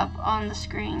popped up on the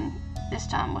screen this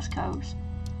time was Cove's.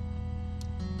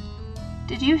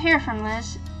 "Did you hear from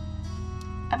Liz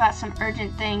about some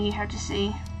urgent thing you have to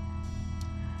see?"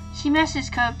 She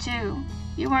messaged Cove too.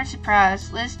 You weren't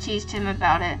surprised. Liz teased him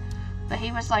about it, but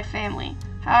he was like family.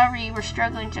 However, you were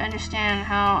struggling to understand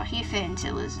how he fit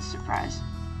into Liz's surprise.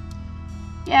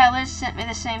 "Yeah, Liz sent me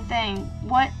the same thing."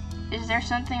 "What? Is there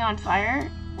something on fire?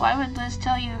 Why would Liz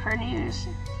tell you her news?"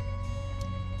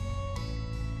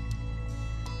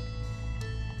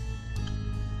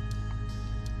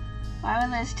 Why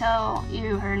would Liz tell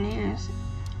you her news?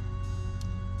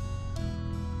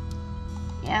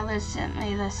 "Yeah, Liz sent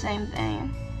me the same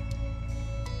thing."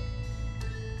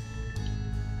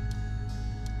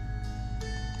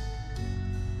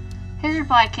 His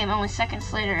reply came only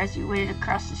seconds later as you waited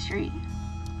across the street.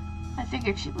 "I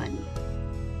figured she would."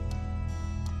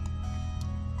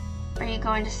 "Are you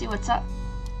going to see what's up?"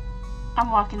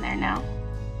 "I'm walking there now."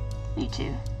 "Me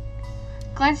too."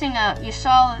 Glancing up, you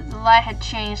saw that the light had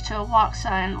changed to a walk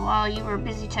sign while you were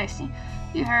busy texting.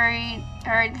 You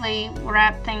hurriedly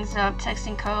wrapped things up,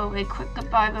 texting Cove a quick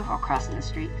goodbye before crossing the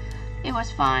street. It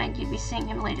was fine. You'd be seeing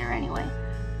him later anyway.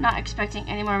 Not expecting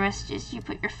any more messages, you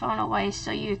put your phone away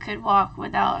so you could walk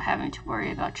without having to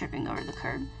worry about tripping over the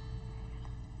curb.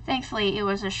 Thankfully, it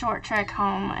was a short trek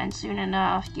home, and soon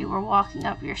enough, you were walking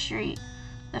up your street,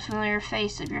 the familiar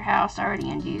face of your house already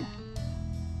in view.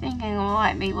 Thinking what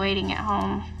might be waiting at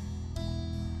home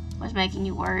was making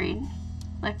you worried,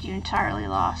 left you entirely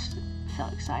lost.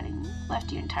 Felt exciting,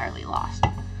 left you entirely lost.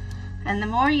 And the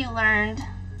more you learned,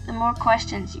 the more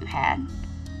questions you had.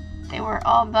 They were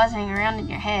all buzzing around in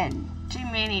your head, too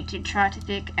many to try to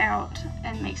pick out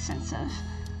and make sense of.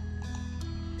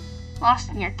 Lost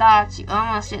in your thoughts, you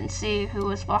almost didn't see who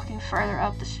was walking further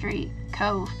up the street,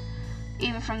 Cove.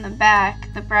 Even from the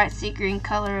back, the bright sea green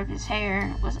color of his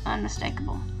hair was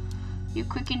unmistakable. You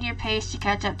quickened your pace to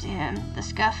catch up to him, the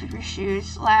scuff of your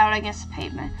shoes loud against the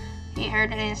pavement. He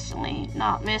heard it instantly,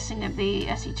 not missing a beat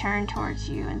as he turned towards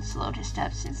you and slowed his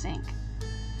steps in sync.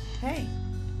 "Hey."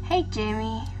 "Hey,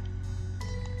 Jamie."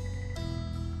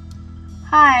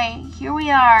 "Hi, here we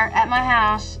are at my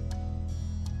house."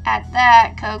 At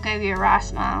that, Cove gave you a wry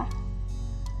smile.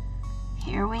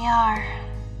 "Here we are."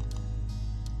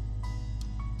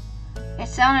 It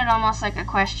sounded almost like a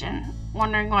question,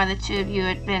 wondering why the two of you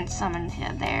had been summoned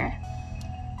there.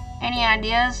 "Any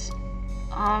ideas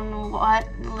on what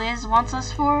Liz wants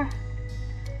us for?"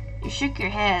 You shook your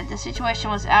head. The situation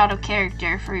was out of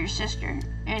character for your sister.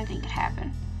 Anything could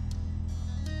happen.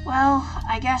 "Well,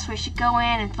 I guess we should go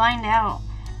in and find out."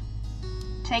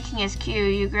 Taking his cue,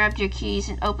 you grabbed your keys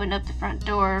and opened up the front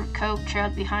door. Cove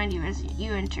trailed behind you as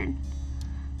you entered.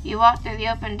 You walked through the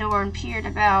open door and peered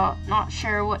about, not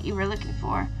sure what you were looking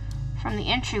for. From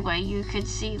the entryway, you could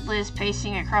see Liz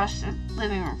pacing across the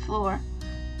living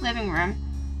room,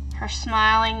 her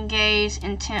smiling gaze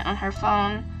intent on her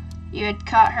phone. You had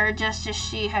caught her just as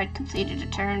she had completed a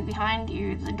turn. Behind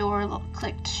you, the door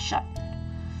clicked shut.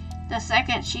 The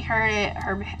second she heard it,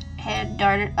 her head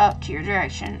darted up to your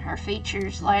direction, her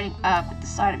features lighting up at the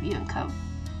sight of you and Cove.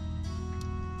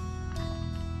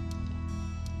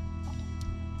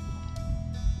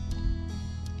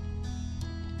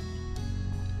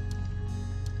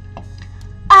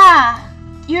 "Ah,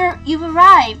 you've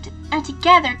arrived, and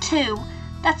together too.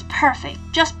 That's perfect,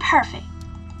 just perfect."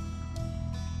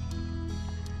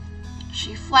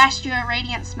 She flashed you a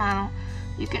radiant smile.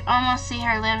 You could almost see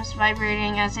her limbs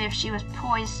vibrating as if she was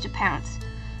poised to pounce.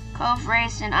 Cove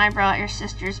raised an eyebrow at your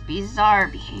sister's bizarre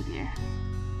behavior.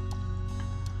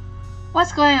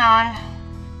 What's going on?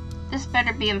 This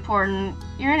better be important.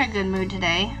 You're in a good mood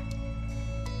today.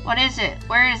 What is it?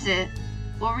 Where is it?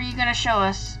 What were you gonna show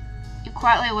us? You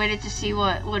quietly waited to see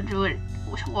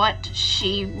what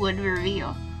she would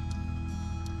reveal.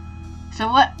 So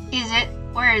what is it?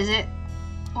 Where is it?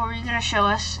 What were you gonna show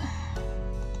us?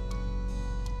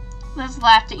 Liz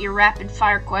laughed at your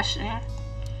rapid-fire questioning.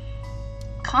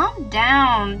 Calm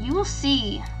down. You will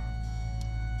see.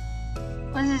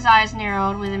 Liz's eyes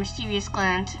narrowed with a mischievous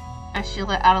glint, and she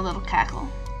let out a little cackle.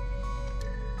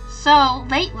 So,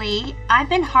 lately, I've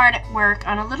been hard at work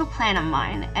on a little plan of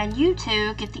mine, and you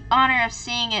two get the honor of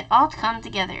seeing it all come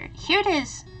together. Here it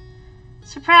is.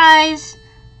 Surprise!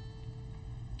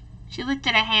 She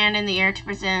lifted a hand in the air to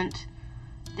present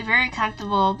the very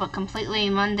comfortable but completely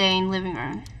mundane living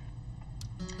room.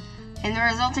 In the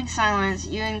resulting silence,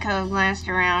 you and Cove glanced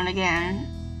around again,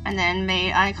 and then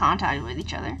made eye contact with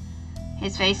each other.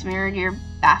 His face mirrored your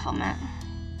bafflement.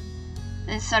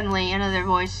 Then suddenly, another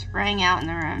voice rang out in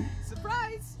the room.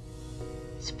 Surprise!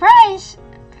 Surprise!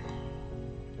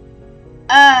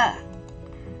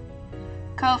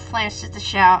 Cove flinched at the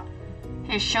shout,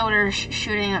 his shoulders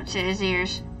shooting up to his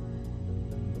ears.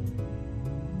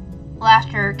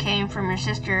 Laughter came from your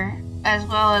sister, as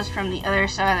well as from the other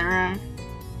side of the room.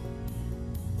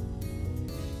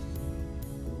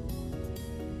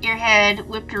 Your head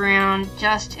whipped around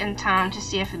just in time to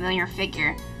see a familiar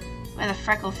figure with a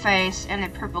freckled face and a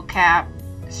purple cap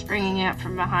springing up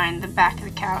from behind the back of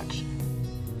the couch.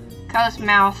 Cove's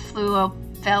mouth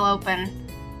fell open,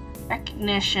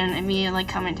 recognition immediately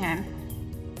coming to him.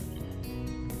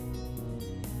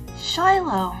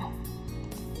 Shiloh!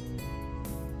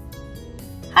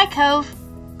 Hi, Cove.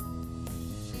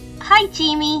 Hi,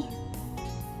 Jamie.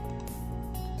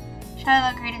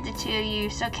 Shiloh greeted the two of you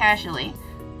so casually,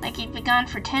 like he'd been gone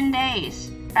for 10 days,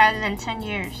 rather than 10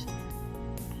 years.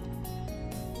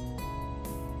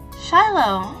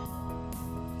 Shiloh!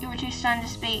 You were too stunned to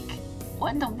speak.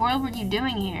 What in the world were you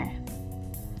doing here?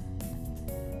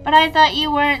 But I thought you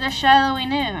weren't the Shiloh we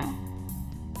knew.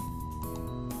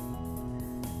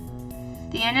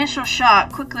 The initial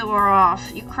shock quickly wore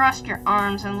off. You crossed your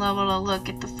arms and leveled a look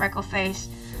at the freckle face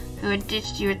who had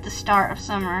ditched you at the start of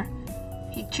summer.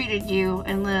 He treated you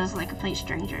and Liz like complete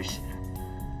strangers.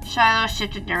 Shiloh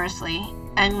shifted nervously,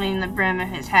 angling the brim of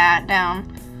his hat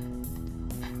down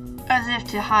as if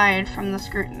to hide from the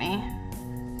scrutiny.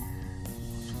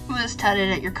 Liz tutted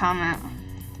at your comment.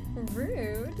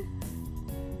 Rude.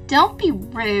 Don't be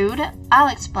rude. I'll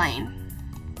explain.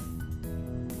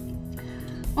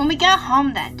 When we got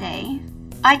home that day,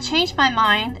 I changed my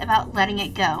mind about letting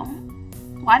it go.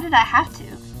 Why did I have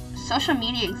to? Social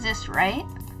media exists, right?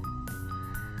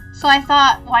 So I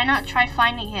thought, why not try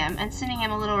finding him and sending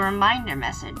him a little reminder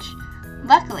message?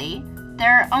 Luckily,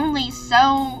 there are only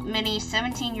so many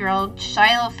 17-year-old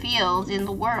Shiloh Fields in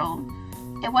the world.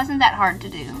 It wasn't that hard to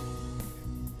do.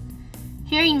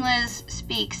 Hearing Liz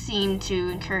speak seemed to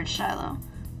encourage Shiloh,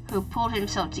 who pulled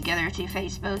himself together to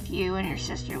face both you and your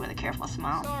sister with a careful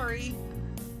smile. Sorry.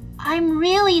 I'm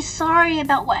really sorry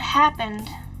about what happened.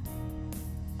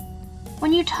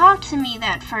 When you talked to me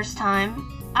that first time,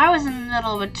 I was in the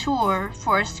middle of a tour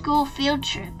for a school field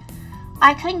trip.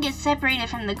 I couldn't get separated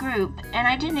from the group, and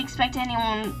I didn't expect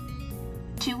anyone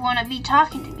to want to be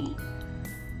talking to me.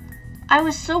 I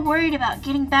was so worried about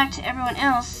getting back to everyone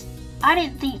else, I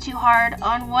didn't think too hard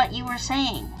on what you were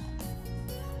saying.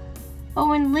 But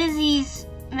when Lizzie's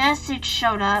message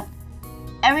showed up,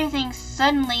 everything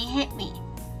suddenly hit me.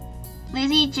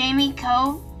 Lizzie, Jamie,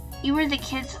 Cove, you were the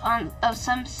kids of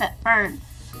Sunset Bird,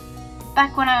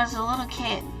 back when I was a little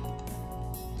kid.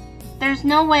 There's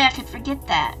no way I could forget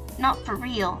that, not for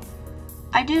real.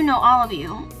 I do know all of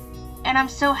you, and I'm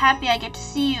so happy I get to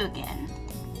see you again.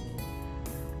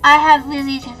 I have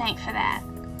Lizzie to thank for that.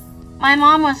 My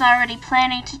mom was already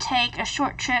planning to take a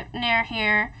short trip near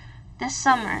here this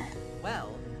summer.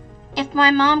 Well, if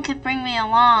my mom could bring me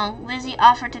along, Lizzie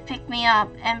offered to pick me up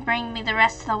and bring me the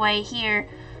rest of the way here,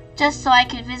 just so I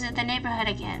could visit the neighborhood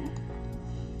again.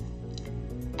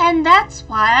 And that's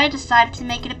why I decided to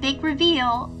make it a big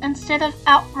reveal, instead of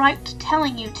outright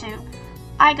telling you to.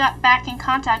 I got back in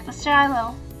contact with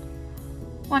Shiloh.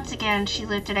 Once again, she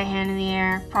lifted a hand in the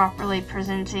air, properly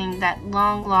presenting that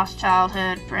long-lost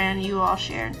childhood friend you all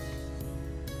shared.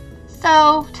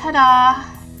 So, ta-da!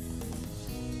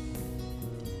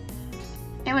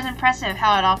 It was impressive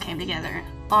how it all came together.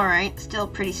 Alright, still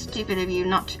pretty stupid of you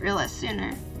not to realize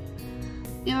sooner.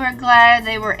 You were glad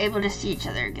they were able to see each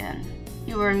other again.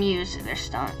 You were amused at their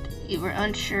stunt. You were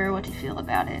unsure what to feel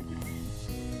about it.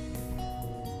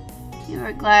 You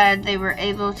were glad they were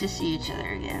able to see each other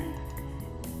again.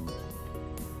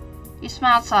 You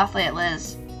smiled softly at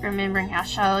Liz, remembering how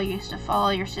Shiloh used to follow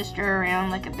your sister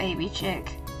around like a baby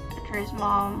chick after his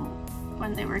mom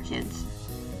when they were kids.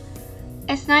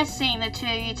 It's nice seeing the two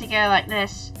of you together like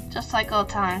this, just like old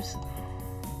times.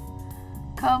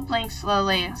 Cove blinked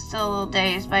slowly, still a little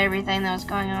dazed by everything that was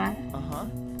going on.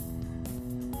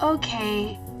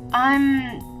 Okay,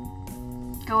 I'm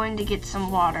going to get some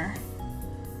water.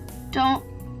 Don't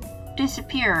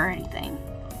disappear or anything.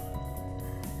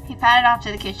 He padded off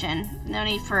to the kitchen. No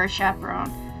need for a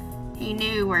chaperone. He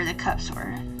knew where the cups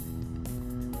were.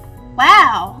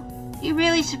 Wow! You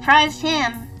really surprised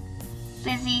him.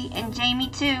 Lizzie and Jamie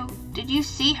too. Did you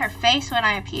see her face when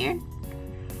I appeared?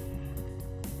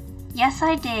 Yes,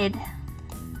 I did.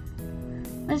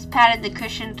 Liz patted the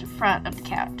cushioned front of the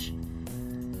couch.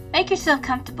 Make yourself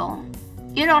comfortable.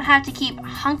 You don't have to keep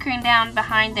hunkering down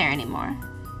behind there anymore.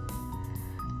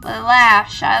 With a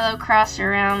laugh, Shiloh crossed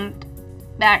around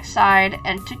backside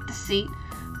and took the seat,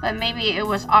 but maybe it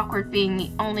was awkward being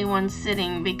the only one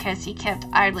sitting because he kept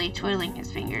idly twiddling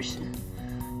his fingers.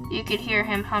 You could hear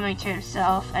him humming to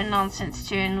himself, a nonsense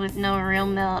tune with no real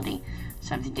melody,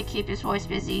 something to keep his voice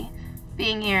busy.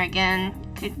 Being here again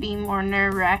could be more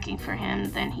nerve-wracking for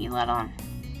him than he let on.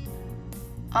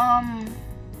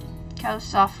 Cove's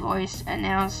soft voice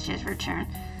announced his return.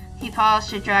 He paused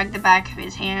to drag the back of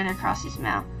his hand across his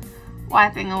mouth,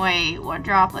 wiping away what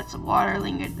droplets of water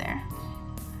lingered there.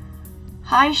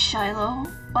 Hi, Shiloh.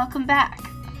 Welcome back.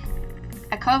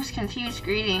 At Cove's confused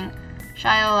greeting,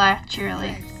 Shiloh laughed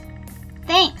cheerily.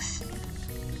 Thanks.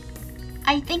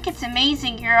 I think it's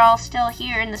amazing you're all still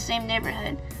here in the same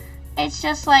neighborhood. It's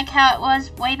just like how it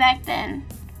was way back then.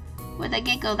 With a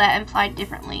giggle that implied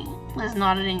differently, Liz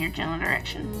nodded in your general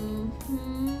direction.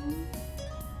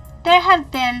 There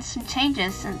have been some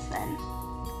changes since then.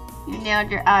 You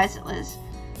nailed your eyes at Liz.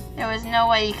 There was no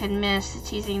way you could miss the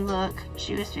teasing look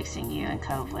she was fixing you and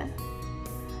Cove with.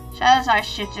 Shiloh's eyes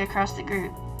shifted across the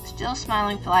group, still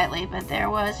smiling politely, but there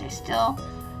was a still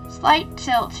slight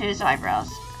tilt to his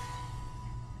eyebrows.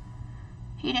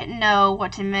 He didn't know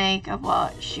what to make of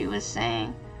what she was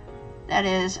saying. That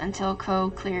is, until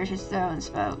Cove cleared his throat and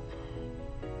spoke.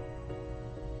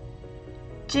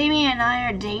 Jamie and I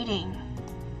are dating.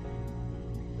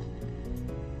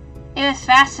 It was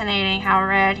fascinating how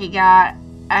red he got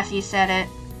as he said it,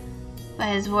 but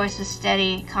his voice was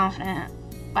steady, confident.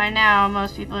 By now,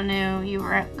 most people knew you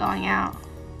were going out.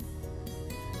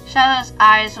 Shiloh's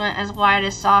eyes went as wide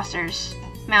as saucers,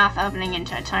 mouth opening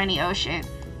into a tiny O shape.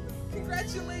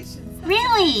 Congratulations!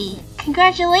 Really?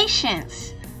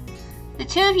 Congratulations! The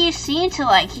two of you seem to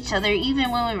like each other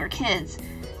even when we were kids.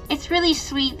 It's really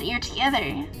sweet that you're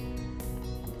together.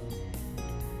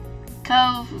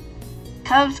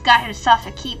 Cove's got himself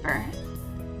a keeper.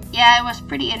 Yeah, it was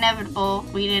pretty inevitable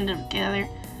we'd end up together.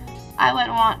 I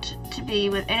wouldn't want to be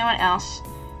with anyone else.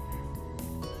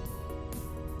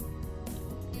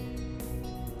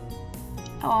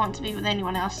 I won't want to be with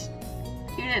anyone else.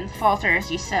 You didn't falter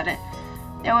as you said it.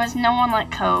 There was no one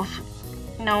like Cove.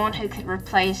 No one who could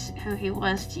replace who he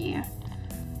was to you.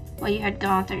 What you had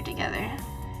gone through together.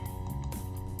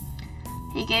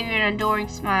 He gave you an adoring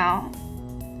smile,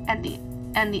 and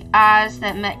the eyes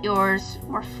that met yours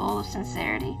were full of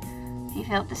sincerity. He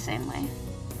felt the same way.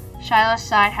 Shiloh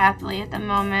sighed happily at the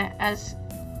moment as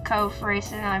Cove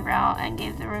raised an eyebrow and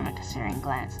gave the room a considering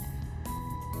glance.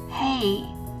 Hey,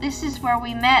 this is where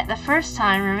we met the first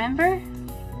time, remember?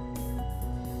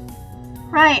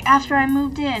 Right after I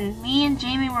moved in, me and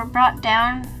Jamie were brought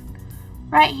down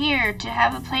right here to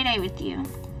have a playdate with you.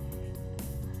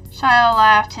 Shiloh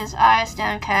laughed, his eyes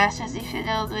downcast as he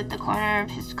fiddled with the corner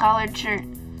of his collared shirt.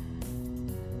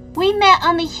 We met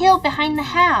on the hill behind the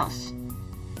house.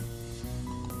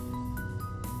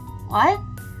 What?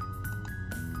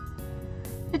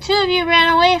 The two of you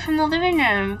ran away from the living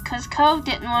room because Cove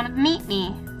didn't want to meet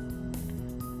me.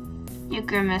 You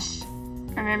grimaced,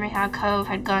 remembering how Cove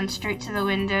had gone straight to the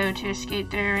window to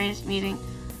escape their arranged meeting.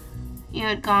 You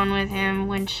had gone with him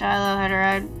when Shiloh had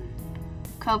arrived.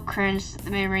 Cove cringed at the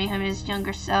memory of his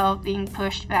younger self being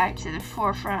pushed back to the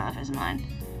forefront of his mind.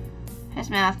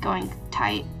 His mouth going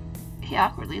tight, he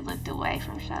awkwardly looked away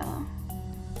from Shiloh.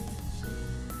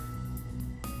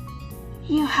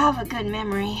 You have a good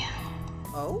memory.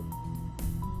 Oh?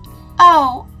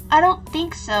 Oh, I don't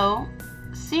think so.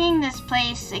 Seeing this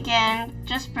place again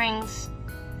just brings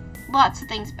lots of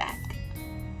things back.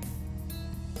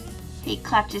 He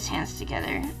clapped his hands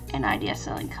together, an idea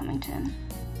suddenly coming to him.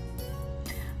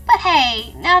 But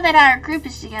hey, now that our group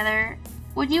is together,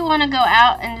 would you want to go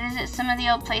out and visit some of the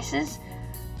old places?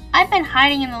 I've been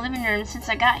hiding in the living room since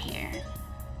I got here.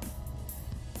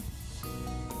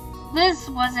 Liz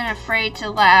wasn't afraid to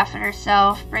laugh at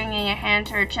herself, bringing a hand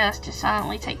to her chest to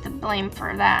silently take the blame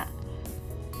for that.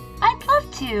 I'd love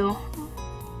to.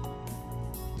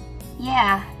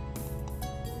 Yeah.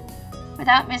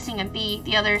 Without missing a beat,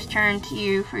 the others turned to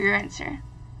you for your answer.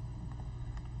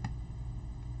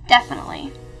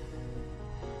 Definitely.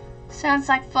 Sounds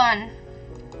like fun.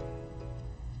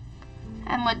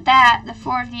 And with that, the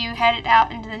four of you headed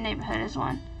out into the neighborhood as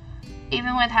one.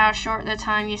 Even with how short the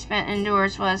time you spent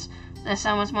indoors was, the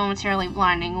sun was momentarily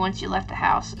blinding once you left the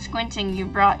house. Squinting, you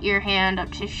brought your hand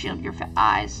up to shield your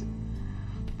eyes.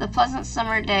 The pleasant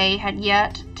summer day had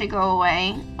yet to go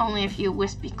away. Only a few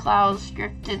wispy clouds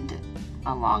drifted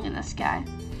along in the sky.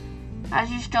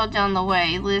 As you strolled down the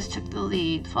way, Liz took the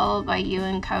lead, followed by you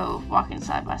and Cove, walking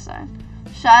side by side.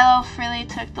 Shiloh freely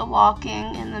took the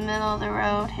walking in the middle of the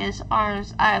road, his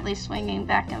arms idly swinging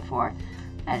back and forth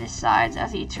at his sides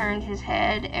as he turned his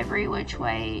head every which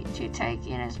way to take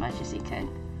in as much as he could.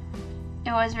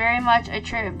 It was very much a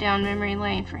trip down memory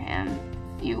lane for him.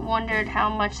 You wondered how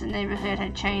much the neighborhood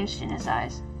had changed in his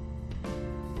eyes.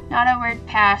 Not a word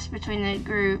passed between the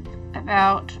group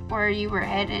about where you were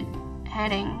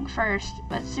heading first,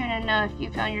 but soon enough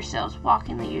you found yourselves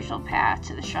walking the usual path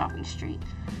to the shopping street.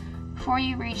 Before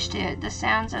you reached it, the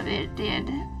sounds of it did,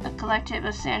 a collective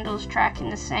of sandals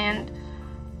tracking the sand,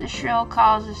 the shrill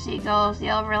calls of seagulls, the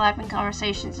overlapping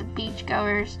conversations of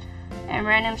beachgoers, and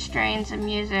random strains of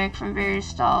music from various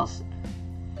stalls.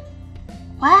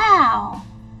 Wow!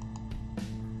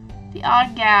 The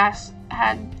odd gasp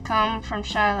had come from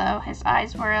Shiloh. His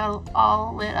eyes were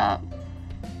all lit up.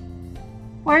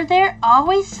 Were there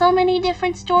always so many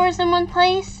different stores in one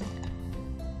place?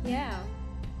 Yeah.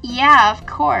 Yeah, of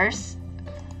course.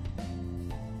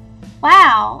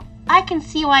 Wow, I can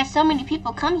see why so many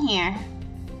people come here.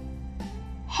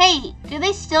 Hey, do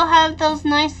they still have those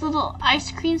nice little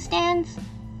ice cream stands?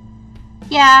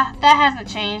 Yeah, that hasn't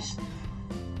changed.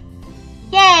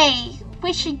 Yay!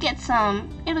 We should get some.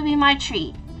 It'll be my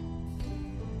treat.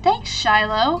 Thanks,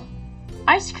 Shiloh.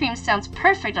 Ice cream sounds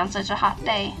perfect on such a hot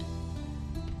day.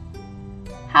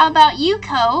 How about you,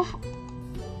 Cove?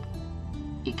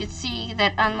 You could see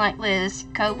that unlike Liz,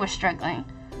 Cove was struggling.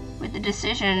 With the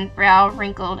decision, brow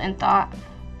wrinkled in thought.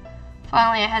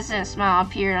 Finally, a hesitant smile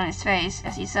appeared on his face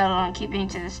as he settled on keeping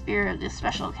to the spirit of this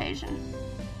special occasion.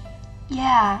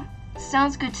 Yeah,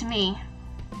 sounds good to me.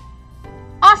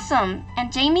 Awesome!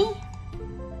 And Jamie?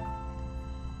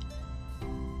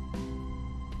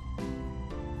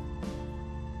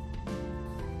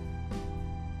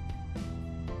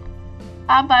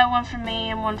 I'll buy one for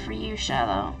me and one for you,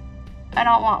 Shiloh. I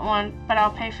don't want one, but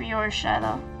I'll pay for yours,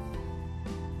 Shiloh.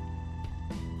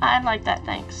 I'd like that,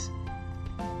 thanks.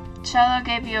 Shiloh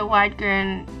gave you a wide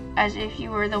grin, as if you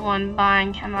were the one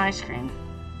buying him ice cream.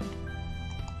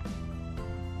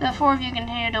 The four of you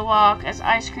continued to walk as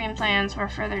ice cream plans were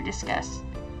further discussed.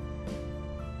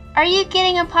 Are you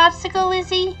getting a popsicle,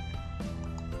 Lizzie?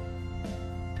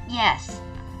 Yes.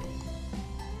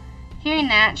 Hearing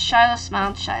that, Shiloh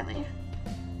smiled shyly.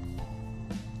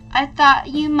 I thought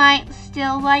you might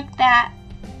still like that.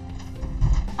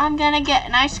 I'm gonna get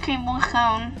an ice cream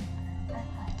cone.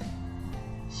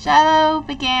 Shiloh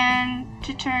began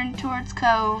to turn towards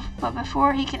Cove, but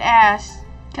before he could ask,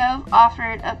 Cove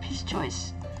offered up his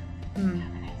choice.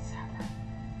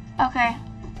 Okay.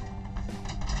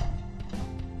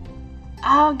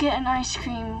 I'll get an ice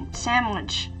cream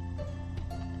sandwich.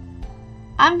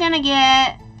 I'm gonna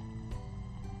get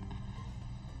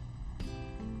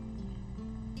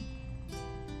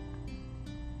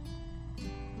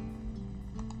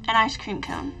an ice cream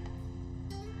cone.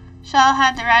 Shiloh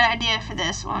had the right idea for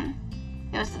this one.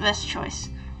 It was the best choice.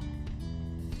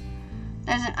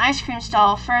 There's an ice cream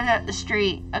stall further up the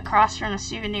street, across from a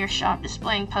souvenir shop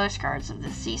displaying postcards of the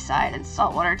seaside and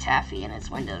saltwater taffy in its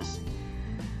windows.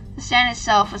 The stand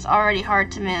itself was already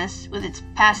hard to miss, with its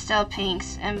pastel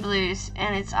pinks and blues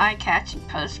and its eye-catching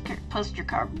poster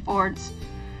cardboards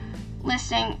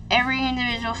listing every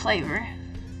individual flavor.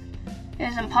 It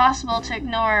was impossible to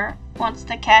ignore once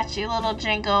the catchy little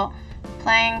jingle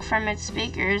playing from its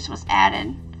speakers was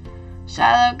added.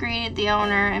 Shiloh greeted the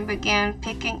owner and began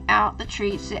picking out the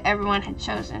treats that everyone had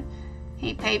chosen.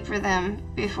 He paid for them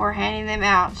before handing them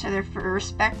out to their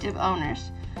respective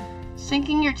owners.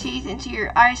 Sinking your teeth into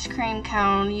your ice cream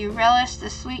cone, you relished the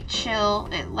sweet chill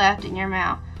it left in your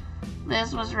mouth.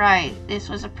 Liz was right. This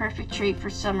was a perfect treat for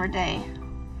summer day.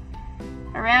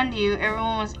 Around you,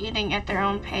 everyone was eating at their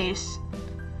own pace.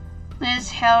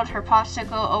 Liz held her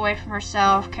popsicle away from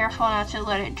herself, careful not to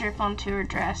let it drip onto her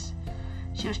dress.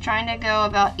 She was trying to go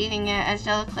about eating it as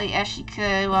delicately as she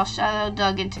could while Shiloh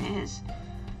dug into his.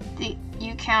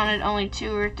 You counted only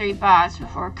 2 or 3 bites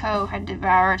before Cove had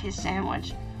devoured his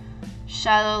sandwich.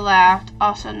 Shiloh laughed,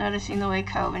 also noticing the way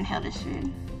Cove inhaled his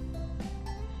food.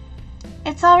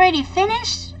 "It's already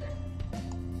finished?"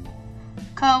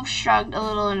 Cove shrugged a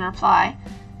little in reply,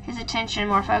 his attention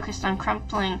more focused on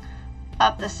crumpling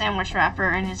up the sandwich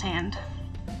wrapper in his hand.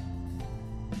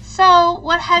 "So,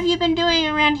 what have you been doing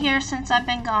around here since I've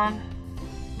been gone?"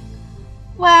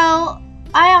 "Well,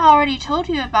 I already told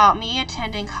you about me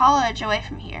attending college away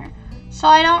from here, so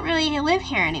I don't really live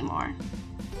here anymore.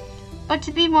 But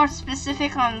to be more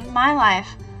specific on my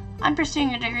life, I'm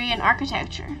pursuing a degree in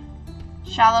architecture."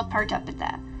 Shiloh perked up at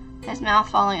that, his mouth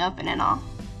falling open in awe.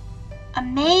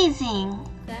 "Amazing!"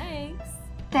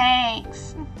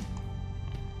 Thanks.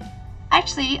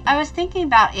 Actually, I was thinking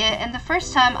about it, and the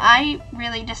first time I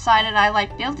really decided I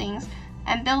liked buildings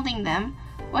and building them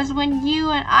was when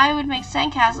you and I would make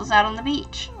sandcastles out on the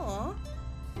beach.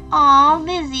 Aw,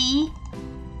 Lizzie.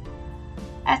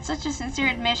 At such a sincere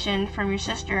admission from your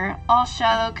sister, all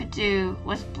Shiloh could do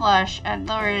was blush and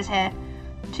lower his head,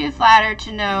 too flattered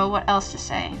to know what else to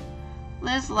say.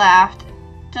 Liz laughed,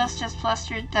 just as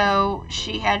flustered though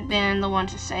she had been the one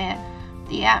to say it.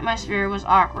 The atmosphere was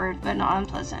awkward, but not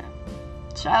unpleasant.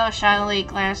 Shiloh shynily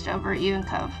glanced over at you and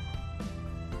Cove.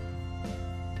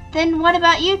 "Then what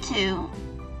about you two?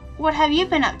 What have you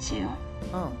been up to?"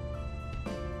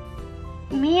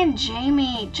 "Me and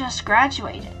Jamie just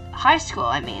graduated. High school,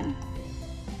 I mean.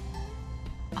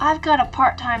 I've got a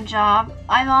part-time job.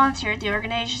 I volunteer at the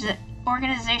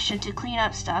organization to clean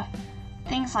up stuff.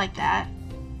 Things like that."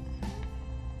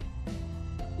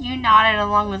 You nodded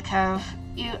along with Cove.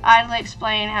 You idly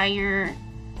explained how you're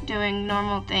doing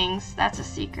normal things. That's a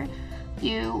secret.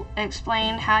 You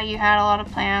explained how you had a lot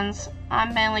of plans.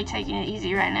 I'm mainly taking it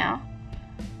easy right now.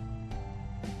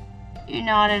 You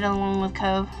nodded along with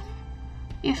Cove.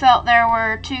 You felt there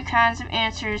were 2 kinds of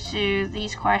answers to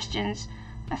these questions.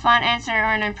 A fine answer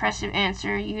or an impressive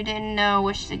answer. You didn't know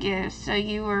which to give, so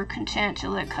you were content to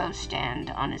let Cove stand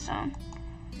on his own.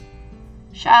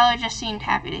 Shiloh just seemed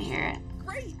happy to hear it.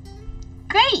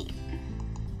 Great!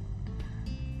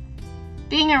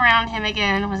 Being around him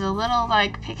again was a little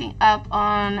like picking up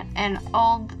on an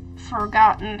old,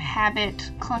 forgotten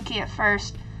habit, clunky at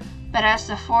first, but as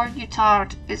the 4 of you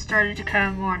talked, it started to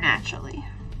come more naturally.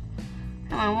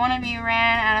 And when one of you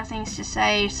ran out of things to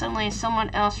say, suddenly someone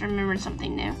else remembered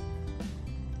something new.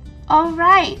 "Oh,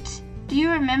 right. Do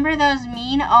you remember those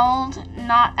mean old,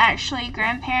 not actually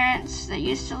grandparents that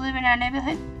used to live in our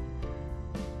neighborhood?"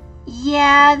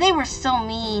 "Yeah, they were so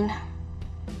mean."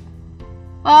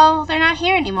 "Well, they're not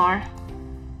here anymore."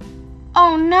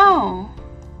 "Oh, no."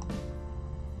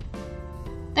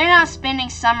 "They're not spending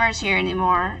summers here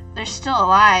anymore. They're still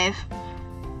alive."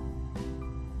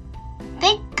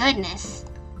 "Thank goodness."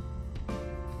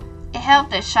 It helped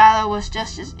that Shiloh was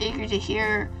just as eager to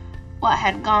hear what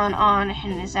had gone on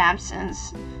in his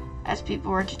absence as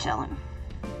people were to tell him.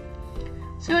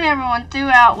 Soon everyone threw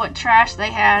out what trash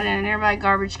they had in a nearby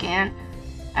garbage can.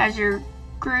 As your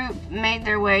group made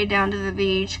their way down to the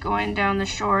beach, going down the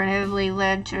shore inevitably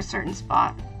led to a certain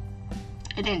spot.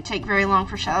 It didn't take very long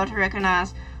for Shiloh to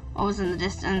recognize what was in the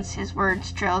distance. His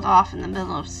words trailed off in the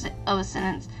middle of a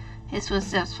sentence, his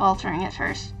footsteps faltering at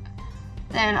first.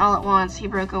 Then, all at once, he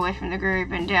broke away from the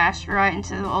group and dashed right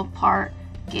into the old park,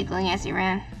 giggling as he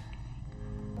ran.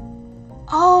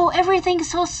 "Oh, everything's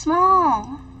so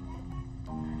small."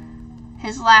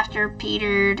 His laughter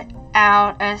petered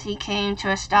out as he came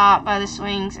to a stop by the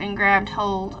swings and grabbed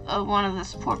hold of one of the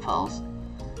support poles.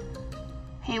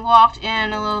 He walked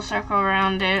in a little circle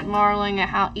around it, marveling at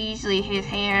how easily his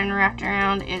hand wrapped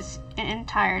around its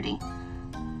entirety.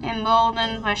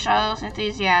 Emboldened by Shiloh's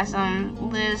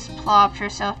enthusiasm, Liz plopped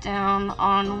herself down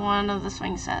on one of the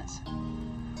swing sets,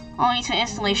 only to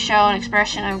instantly show an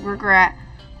expression of regret.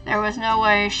 There was no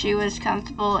way she was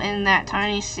comfortable in that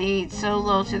tiny seat so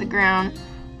low to the ground,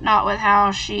 not with how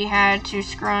she had to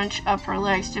scrunch up her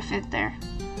legs to fit there.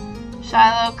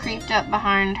 Shiloh creeped up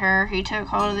behind her. He took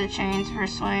hold of the chains of her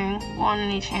swing, one in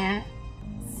each hand.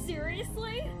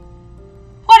 "Seriously?"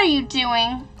 "What are you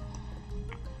doing?"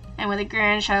 And with a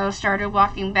grin, Shiloh started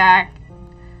walking back.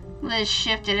 Liz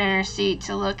shifted in her seat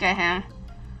to look at him.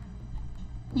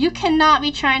 "You cannot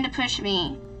be trying to push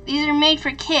me. These are made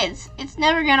for kids. It's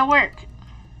never gonna work."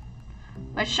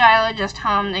 But Shiloh just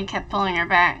hummed and kept pulling her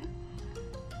back.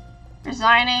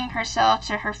 Resigning herself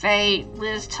to her fate,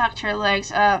 Liz tucked her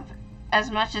legs up as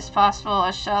much as possible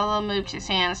as Shiloh moved his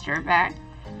hands to her back.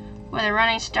 With a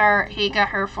running start, he got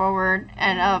her forward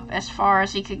and up as far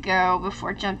as he could go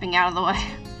before jumping out of the way.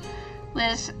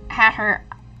 Liz had her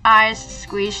eyes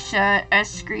squeezed shut, a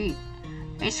screech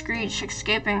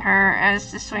escaping her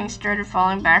as the swing started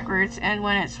falling backwards, and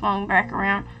when it swung back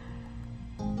around,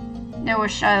 there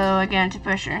was Shiloh again to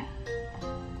push her.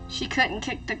 She couldn't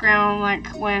kick the ground like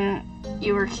when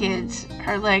you were kids.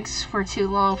 Her legs were too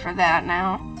long for that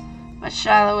now, but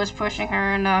Shiloh was pushing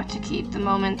her enough to keep the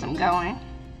momentum going.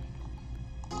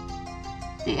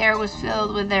 The air was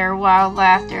filled with their wild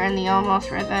laughter and the almost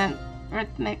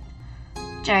rhythmic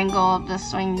jangle of the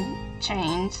swing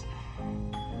chains.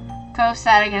 Cove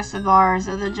sat against the bars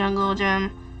of the jungle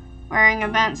gym, wearing a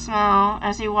bent smile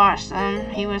as he watched them.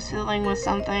 He was fiddling with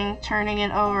something, turning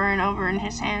it over and over in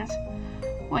his hands.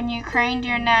 When you craned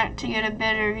your neck to get a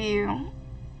better view,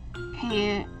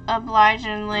 he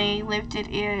obligingly lifted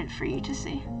it for you to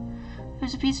see. It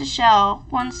was a piece of shell,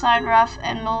 one side rough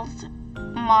and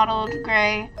mottled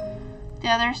gray, the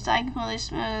other side completely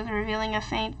smooth, revealing a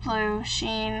faint blue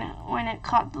sheen when it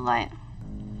caught the light.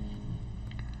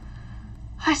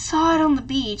 I saw it on the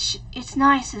beach. It's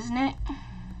nice, isn't it?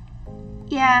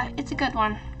 Yeah, it's a good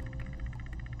one.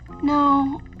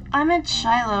 No, I meant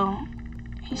Shiloh.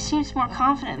 He seems more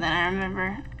confident than I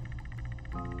remember.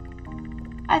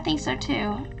 I think so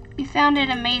too. We found it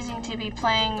amazing to be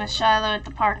playing with Shiloh at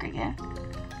the park again.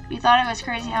 We thought it was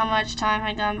crazy how much time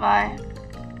had gone by.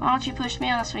 Why don't you push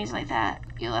me on the swings like that?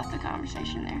 You left the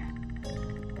conversation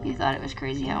there. You thought it was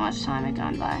crazy how much time had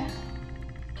gone by.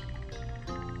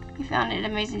 We found it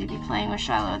amazing to be playing with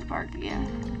Shiloh at the park again.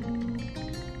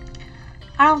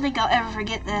 I don't think I'll ever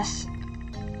forget this.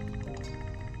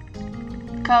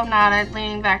 Cove nodded,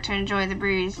 leaning back to enjoy the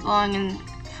breeze blowing in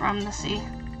from the sea.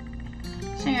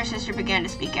 Soon your sister began to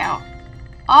speak out.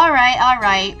 All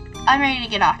right. I'm ready to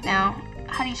get off now.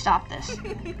 How do you stop this?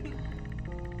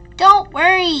 Don't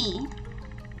worry!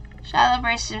 Shiloh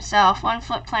braced himself, one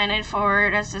foot planted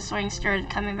forward as the swing started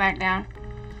coming back down.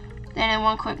 Then in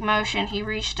one quick motion, he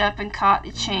reached up and caught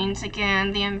the chains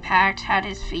again. The impact had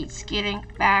his feet skidding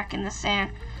back in the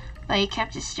sand, but he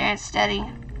kept his stance steady.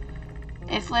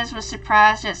 If Liz was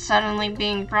surprised at suddenly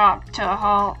being brought to a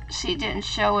halt, she didn't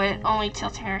show it, only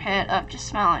tilting her head up to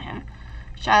smile at him.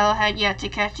 Shiloh had yet to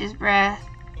catch his breath,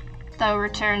 though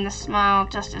returned the smile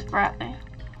just as brightly.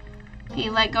 He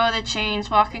let go of the chains,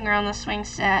 walking around the swing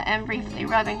set and briefly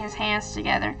rubbing his hands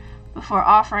together before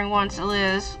offering one to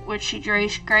Liz, which she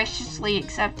graciously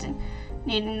accepted,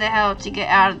 needing the help to get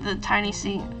out of the tiny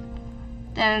seat.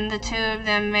 Then the two of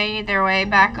them made their way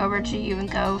back over to you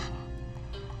and Cove.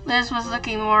 Liz was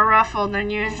looking more ruffled than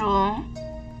usual,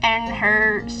 and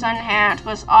her sun hat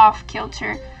was off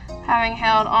kilter, having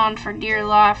held on for dear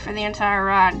life for the entire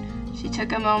ride. She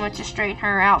took a moment to straighten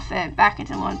her outfit back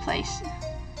into one place.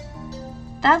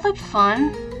 That looked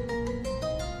fun.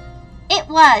 It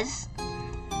was.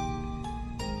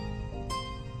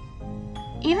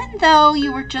 Even though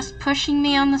you were just pushing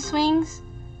me on the swings?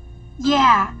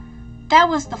 Yeah, that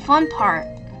was the fun part.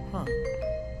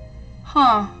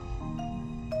 Huh.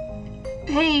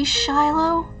 Hey,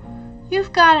 Shiloh,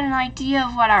 you've got an idea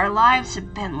of what our lives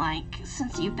have been like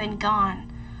since you've been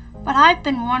gone, but I've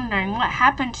been wondering what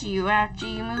happened to you after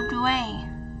you moved away.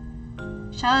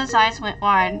 Shiloh's eyes went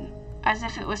wide, as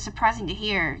if it was surprising to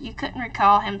hear. You couldn't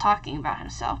recall him talking about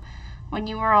himself when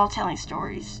you were all telling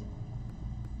stories.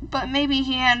 But maybe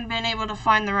he hadn't been able to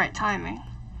find the right timing.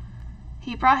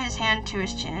 He brought his hand to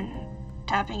his chin,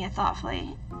 tapping it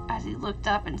thoughtfully as he looked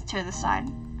up and to the side.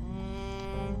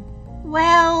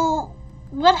 Well,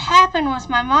 what happened was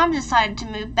my mom decided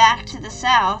to move back to the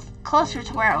south, closer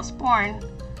to where I was born.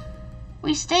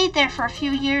 We stayed there for a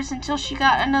few years until she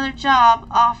got another job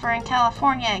offer in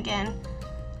California again,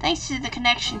 thanks to the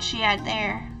connection she had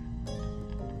there.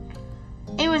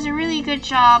 It was a really good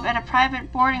job at a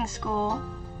private boarding school,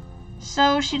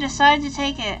 so she decided to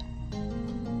take it.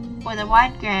 With a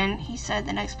wide grin, he said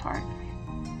the next part.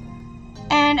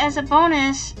 And as a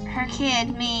bonus, her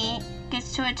kid, me,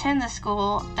 gets to attend the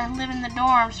school and live in the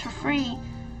dorms for free.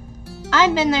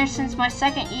 I've been there since my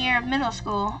second year of middle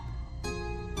school.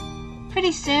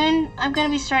 Pretty soon, I'm going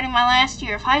to be starting my last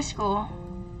year of high school.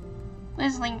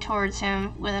 Liz leaned towards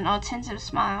him with an attentive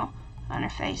smile on her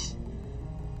face.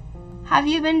 Have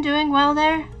you been doing well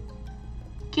there?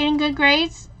 Getting good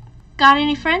grades? Got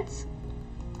any friends?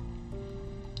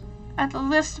 At the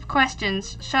list of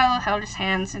questions, Shiloh held his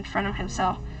hands in front of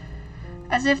himself,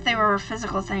 as if they were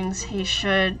physical things he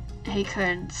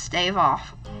could stave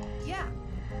off.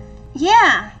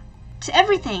 Yeah, to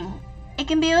everything. It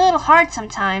can be a little hard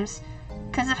sometimes,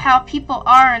 because of how people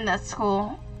are in that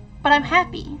school, but I'm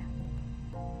happy.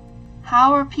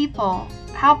 How are people?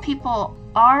 how people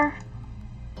are?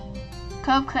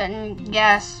 Cove couldn't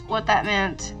guess what that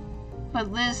meant,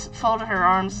 but Liz folded her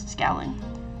arms, scowling.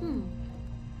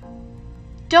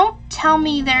 Don't tell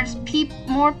me there's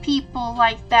more people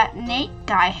like that Nate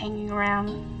guy hanging around.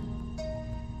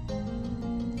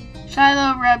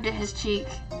 Shiloh rubbed at his cheek,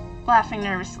 laughing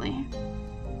nervously.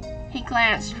 He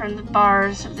glanced from the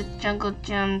bars of the jungle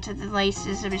gym to the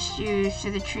laces of his shoes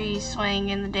to the trees swaying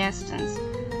in the distance,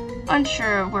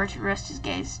 unsure of where to rest his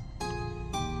gaze.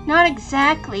 Not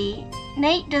exactly.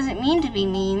 Nate doesn't mean to be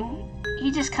mean.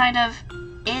 He just kind of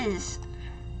is.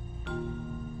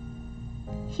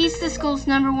 He's the school's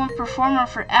 #1 performer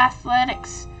for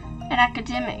athletics and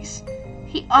academics.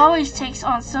 He always takes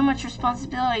on so much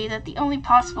responsibility that the only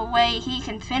possible way he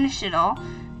can finish it all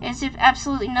is if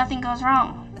absolutely nothing goes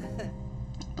wrong.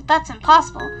 But that's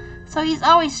impossible, so he's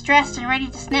always stressed and ready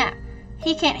to snap.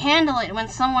 He can't handle it when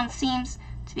someone seems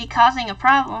to be causing a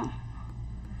problem.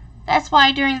 That's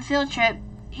why during the field trip,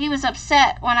 he was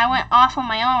upset when I went off on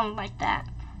my own like that.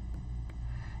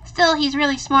 Still, he's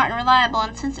really smart and reliable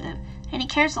and sensitive, and he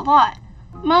cares a lot.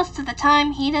 Most of the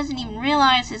time, he doesn't even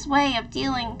realize his way of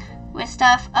dealing with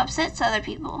stuff upsets other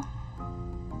people.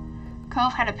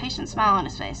 Cove had a patient smile on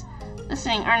his face,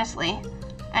 listening earnestly,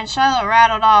 and Shiloh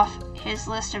rattled off his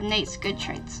list of Nate's good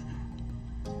traits.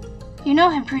 You know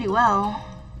him pretty well.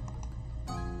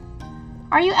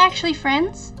 Are you actually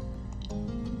friends?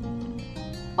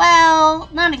 Well,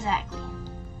 not exactly.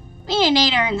 Me and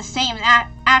Nate are in the same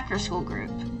after-school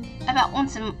group. About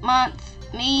once a month,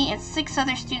 me and 6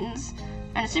 other students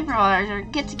and a supervisor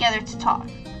get together to talk.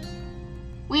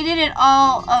 We did it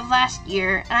all of last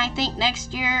year, and I think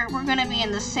next year we're going to be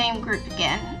in the same group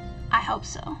again. I hope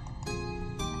so.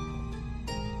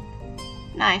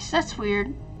 Nice, that's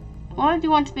weird. Why would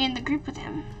you want to be in the group with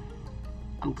him?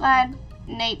 I'm glad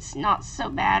Nate's not so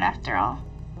bad after all.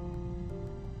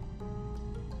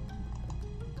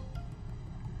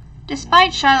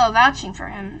 Despite Shiloh vouching for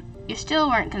him, you still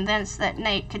weren't convinced that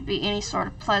Nate could be any sort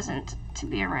of pleasant to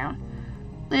be around.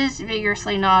 Liz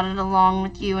vigorously nodded along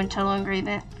with you in total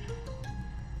agreement.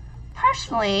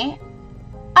 Personally,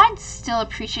 I'd still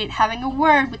appreciate having a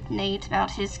word with Nate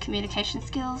about his communication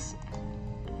skills.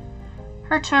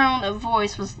 Her tone of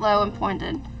voice was low and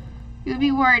pointed. You would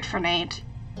be worried for Nate,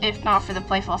 if not for the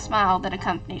playful smile that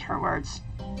accompanied her words.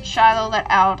 Shiloh let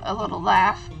out a little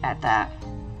laugh at that.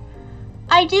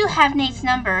 I do have Nate's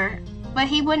number, but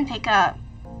he wouldn't pick up.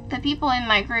 The people in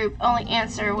my group only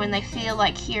answer when they feel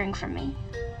like hearing from me,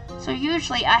 so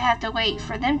usually I have to wait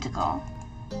for them to call.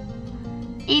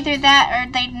 Either that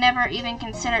or they'd never even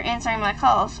consider answering my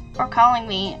calls, or calling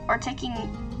me, or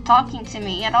talking to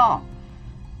me at all,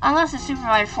 unless the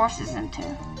supervisor forces them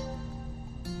to.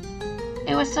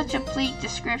 It was such a bleak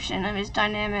description of his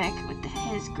dynamic with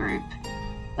his group,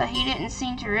 but he didn't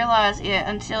seem to realize it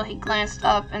until he glanced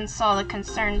up and saw the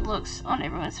concerned looks on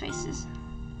everyone's faces.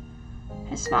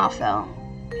 His smile fell.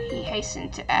 He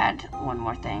hastened to add one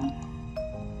more thing.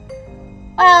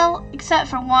 Well, except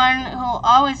for one who'll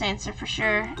always answer for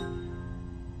sure.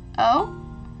 Oh?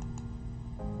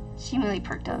 She immediately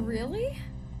perked up. Really?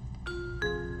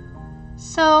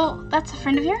 So, that's a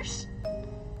friend of yours?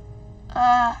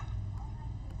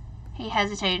 He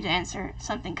hesitated to answer,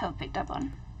 something Cove picked up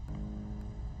on.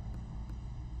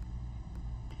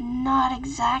 Not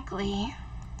exactly.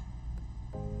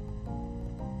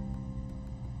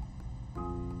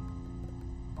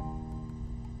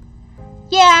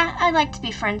 Yeah, I'd like to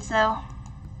be friends, though.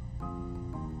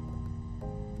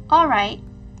 Alright.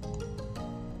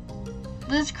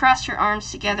 Liz crossed her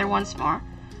arms together once more,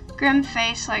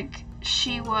 grim-faced like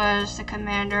she was the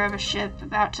commander of a ship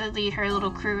about to lead her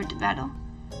little crew into battle.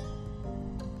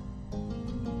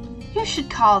 You should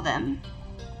call them.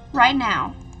 Right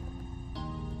now.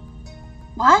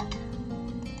 What?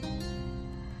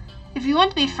 If you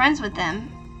want to be friends with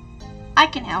them, I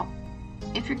can help.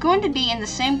 If you're going to be in the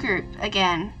same group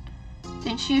again,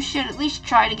 then you should at least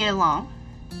try to get along.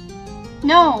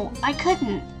 No, I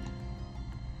couldn't.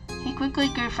 He quickly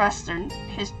grew frustrated,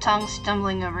 his tongue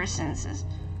stumbling over his sentences.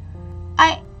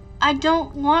 I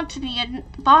don't want to be a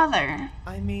bother.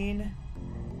 I mean...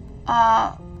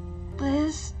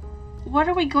 Liz, what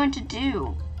are we going to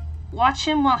do? Watch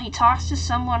him while he talks to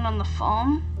someone on the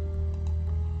phone?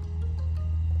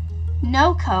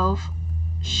 No, Cove.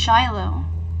 Shiloh.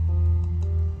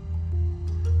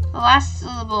 The last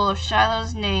syllable of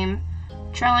Shiloh's name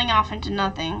trailing off into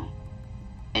nothing.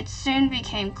 It soon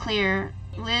became clear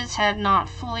Liz had not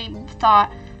fully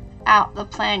thought out the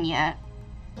plan yet,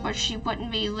 but she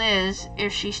wouldn't be Liz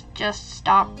if she just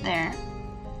stopped there.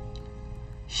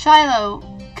 Shiloh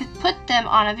could put them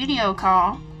on a video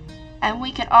call, and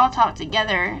we could all talk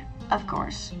together, of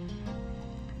course.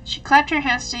 She clapped her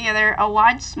hands together, a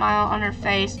wide smile on her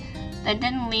face that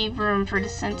didn't leave room for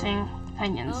dissenting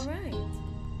opinions. All right.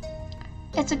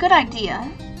 It's a good idea.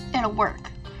 It'll work.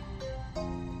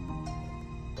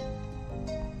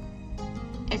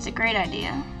 It's a great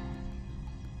idea.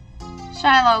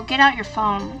 Shiloh, get out your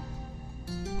phone.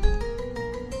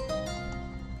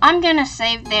 I'm gonna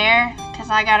save there, 'cause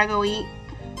I gotta go eat.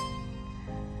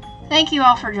 Thank you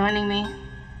all for joining me.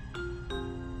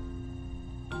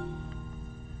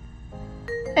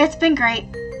 It's been great.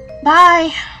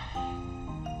 Bye.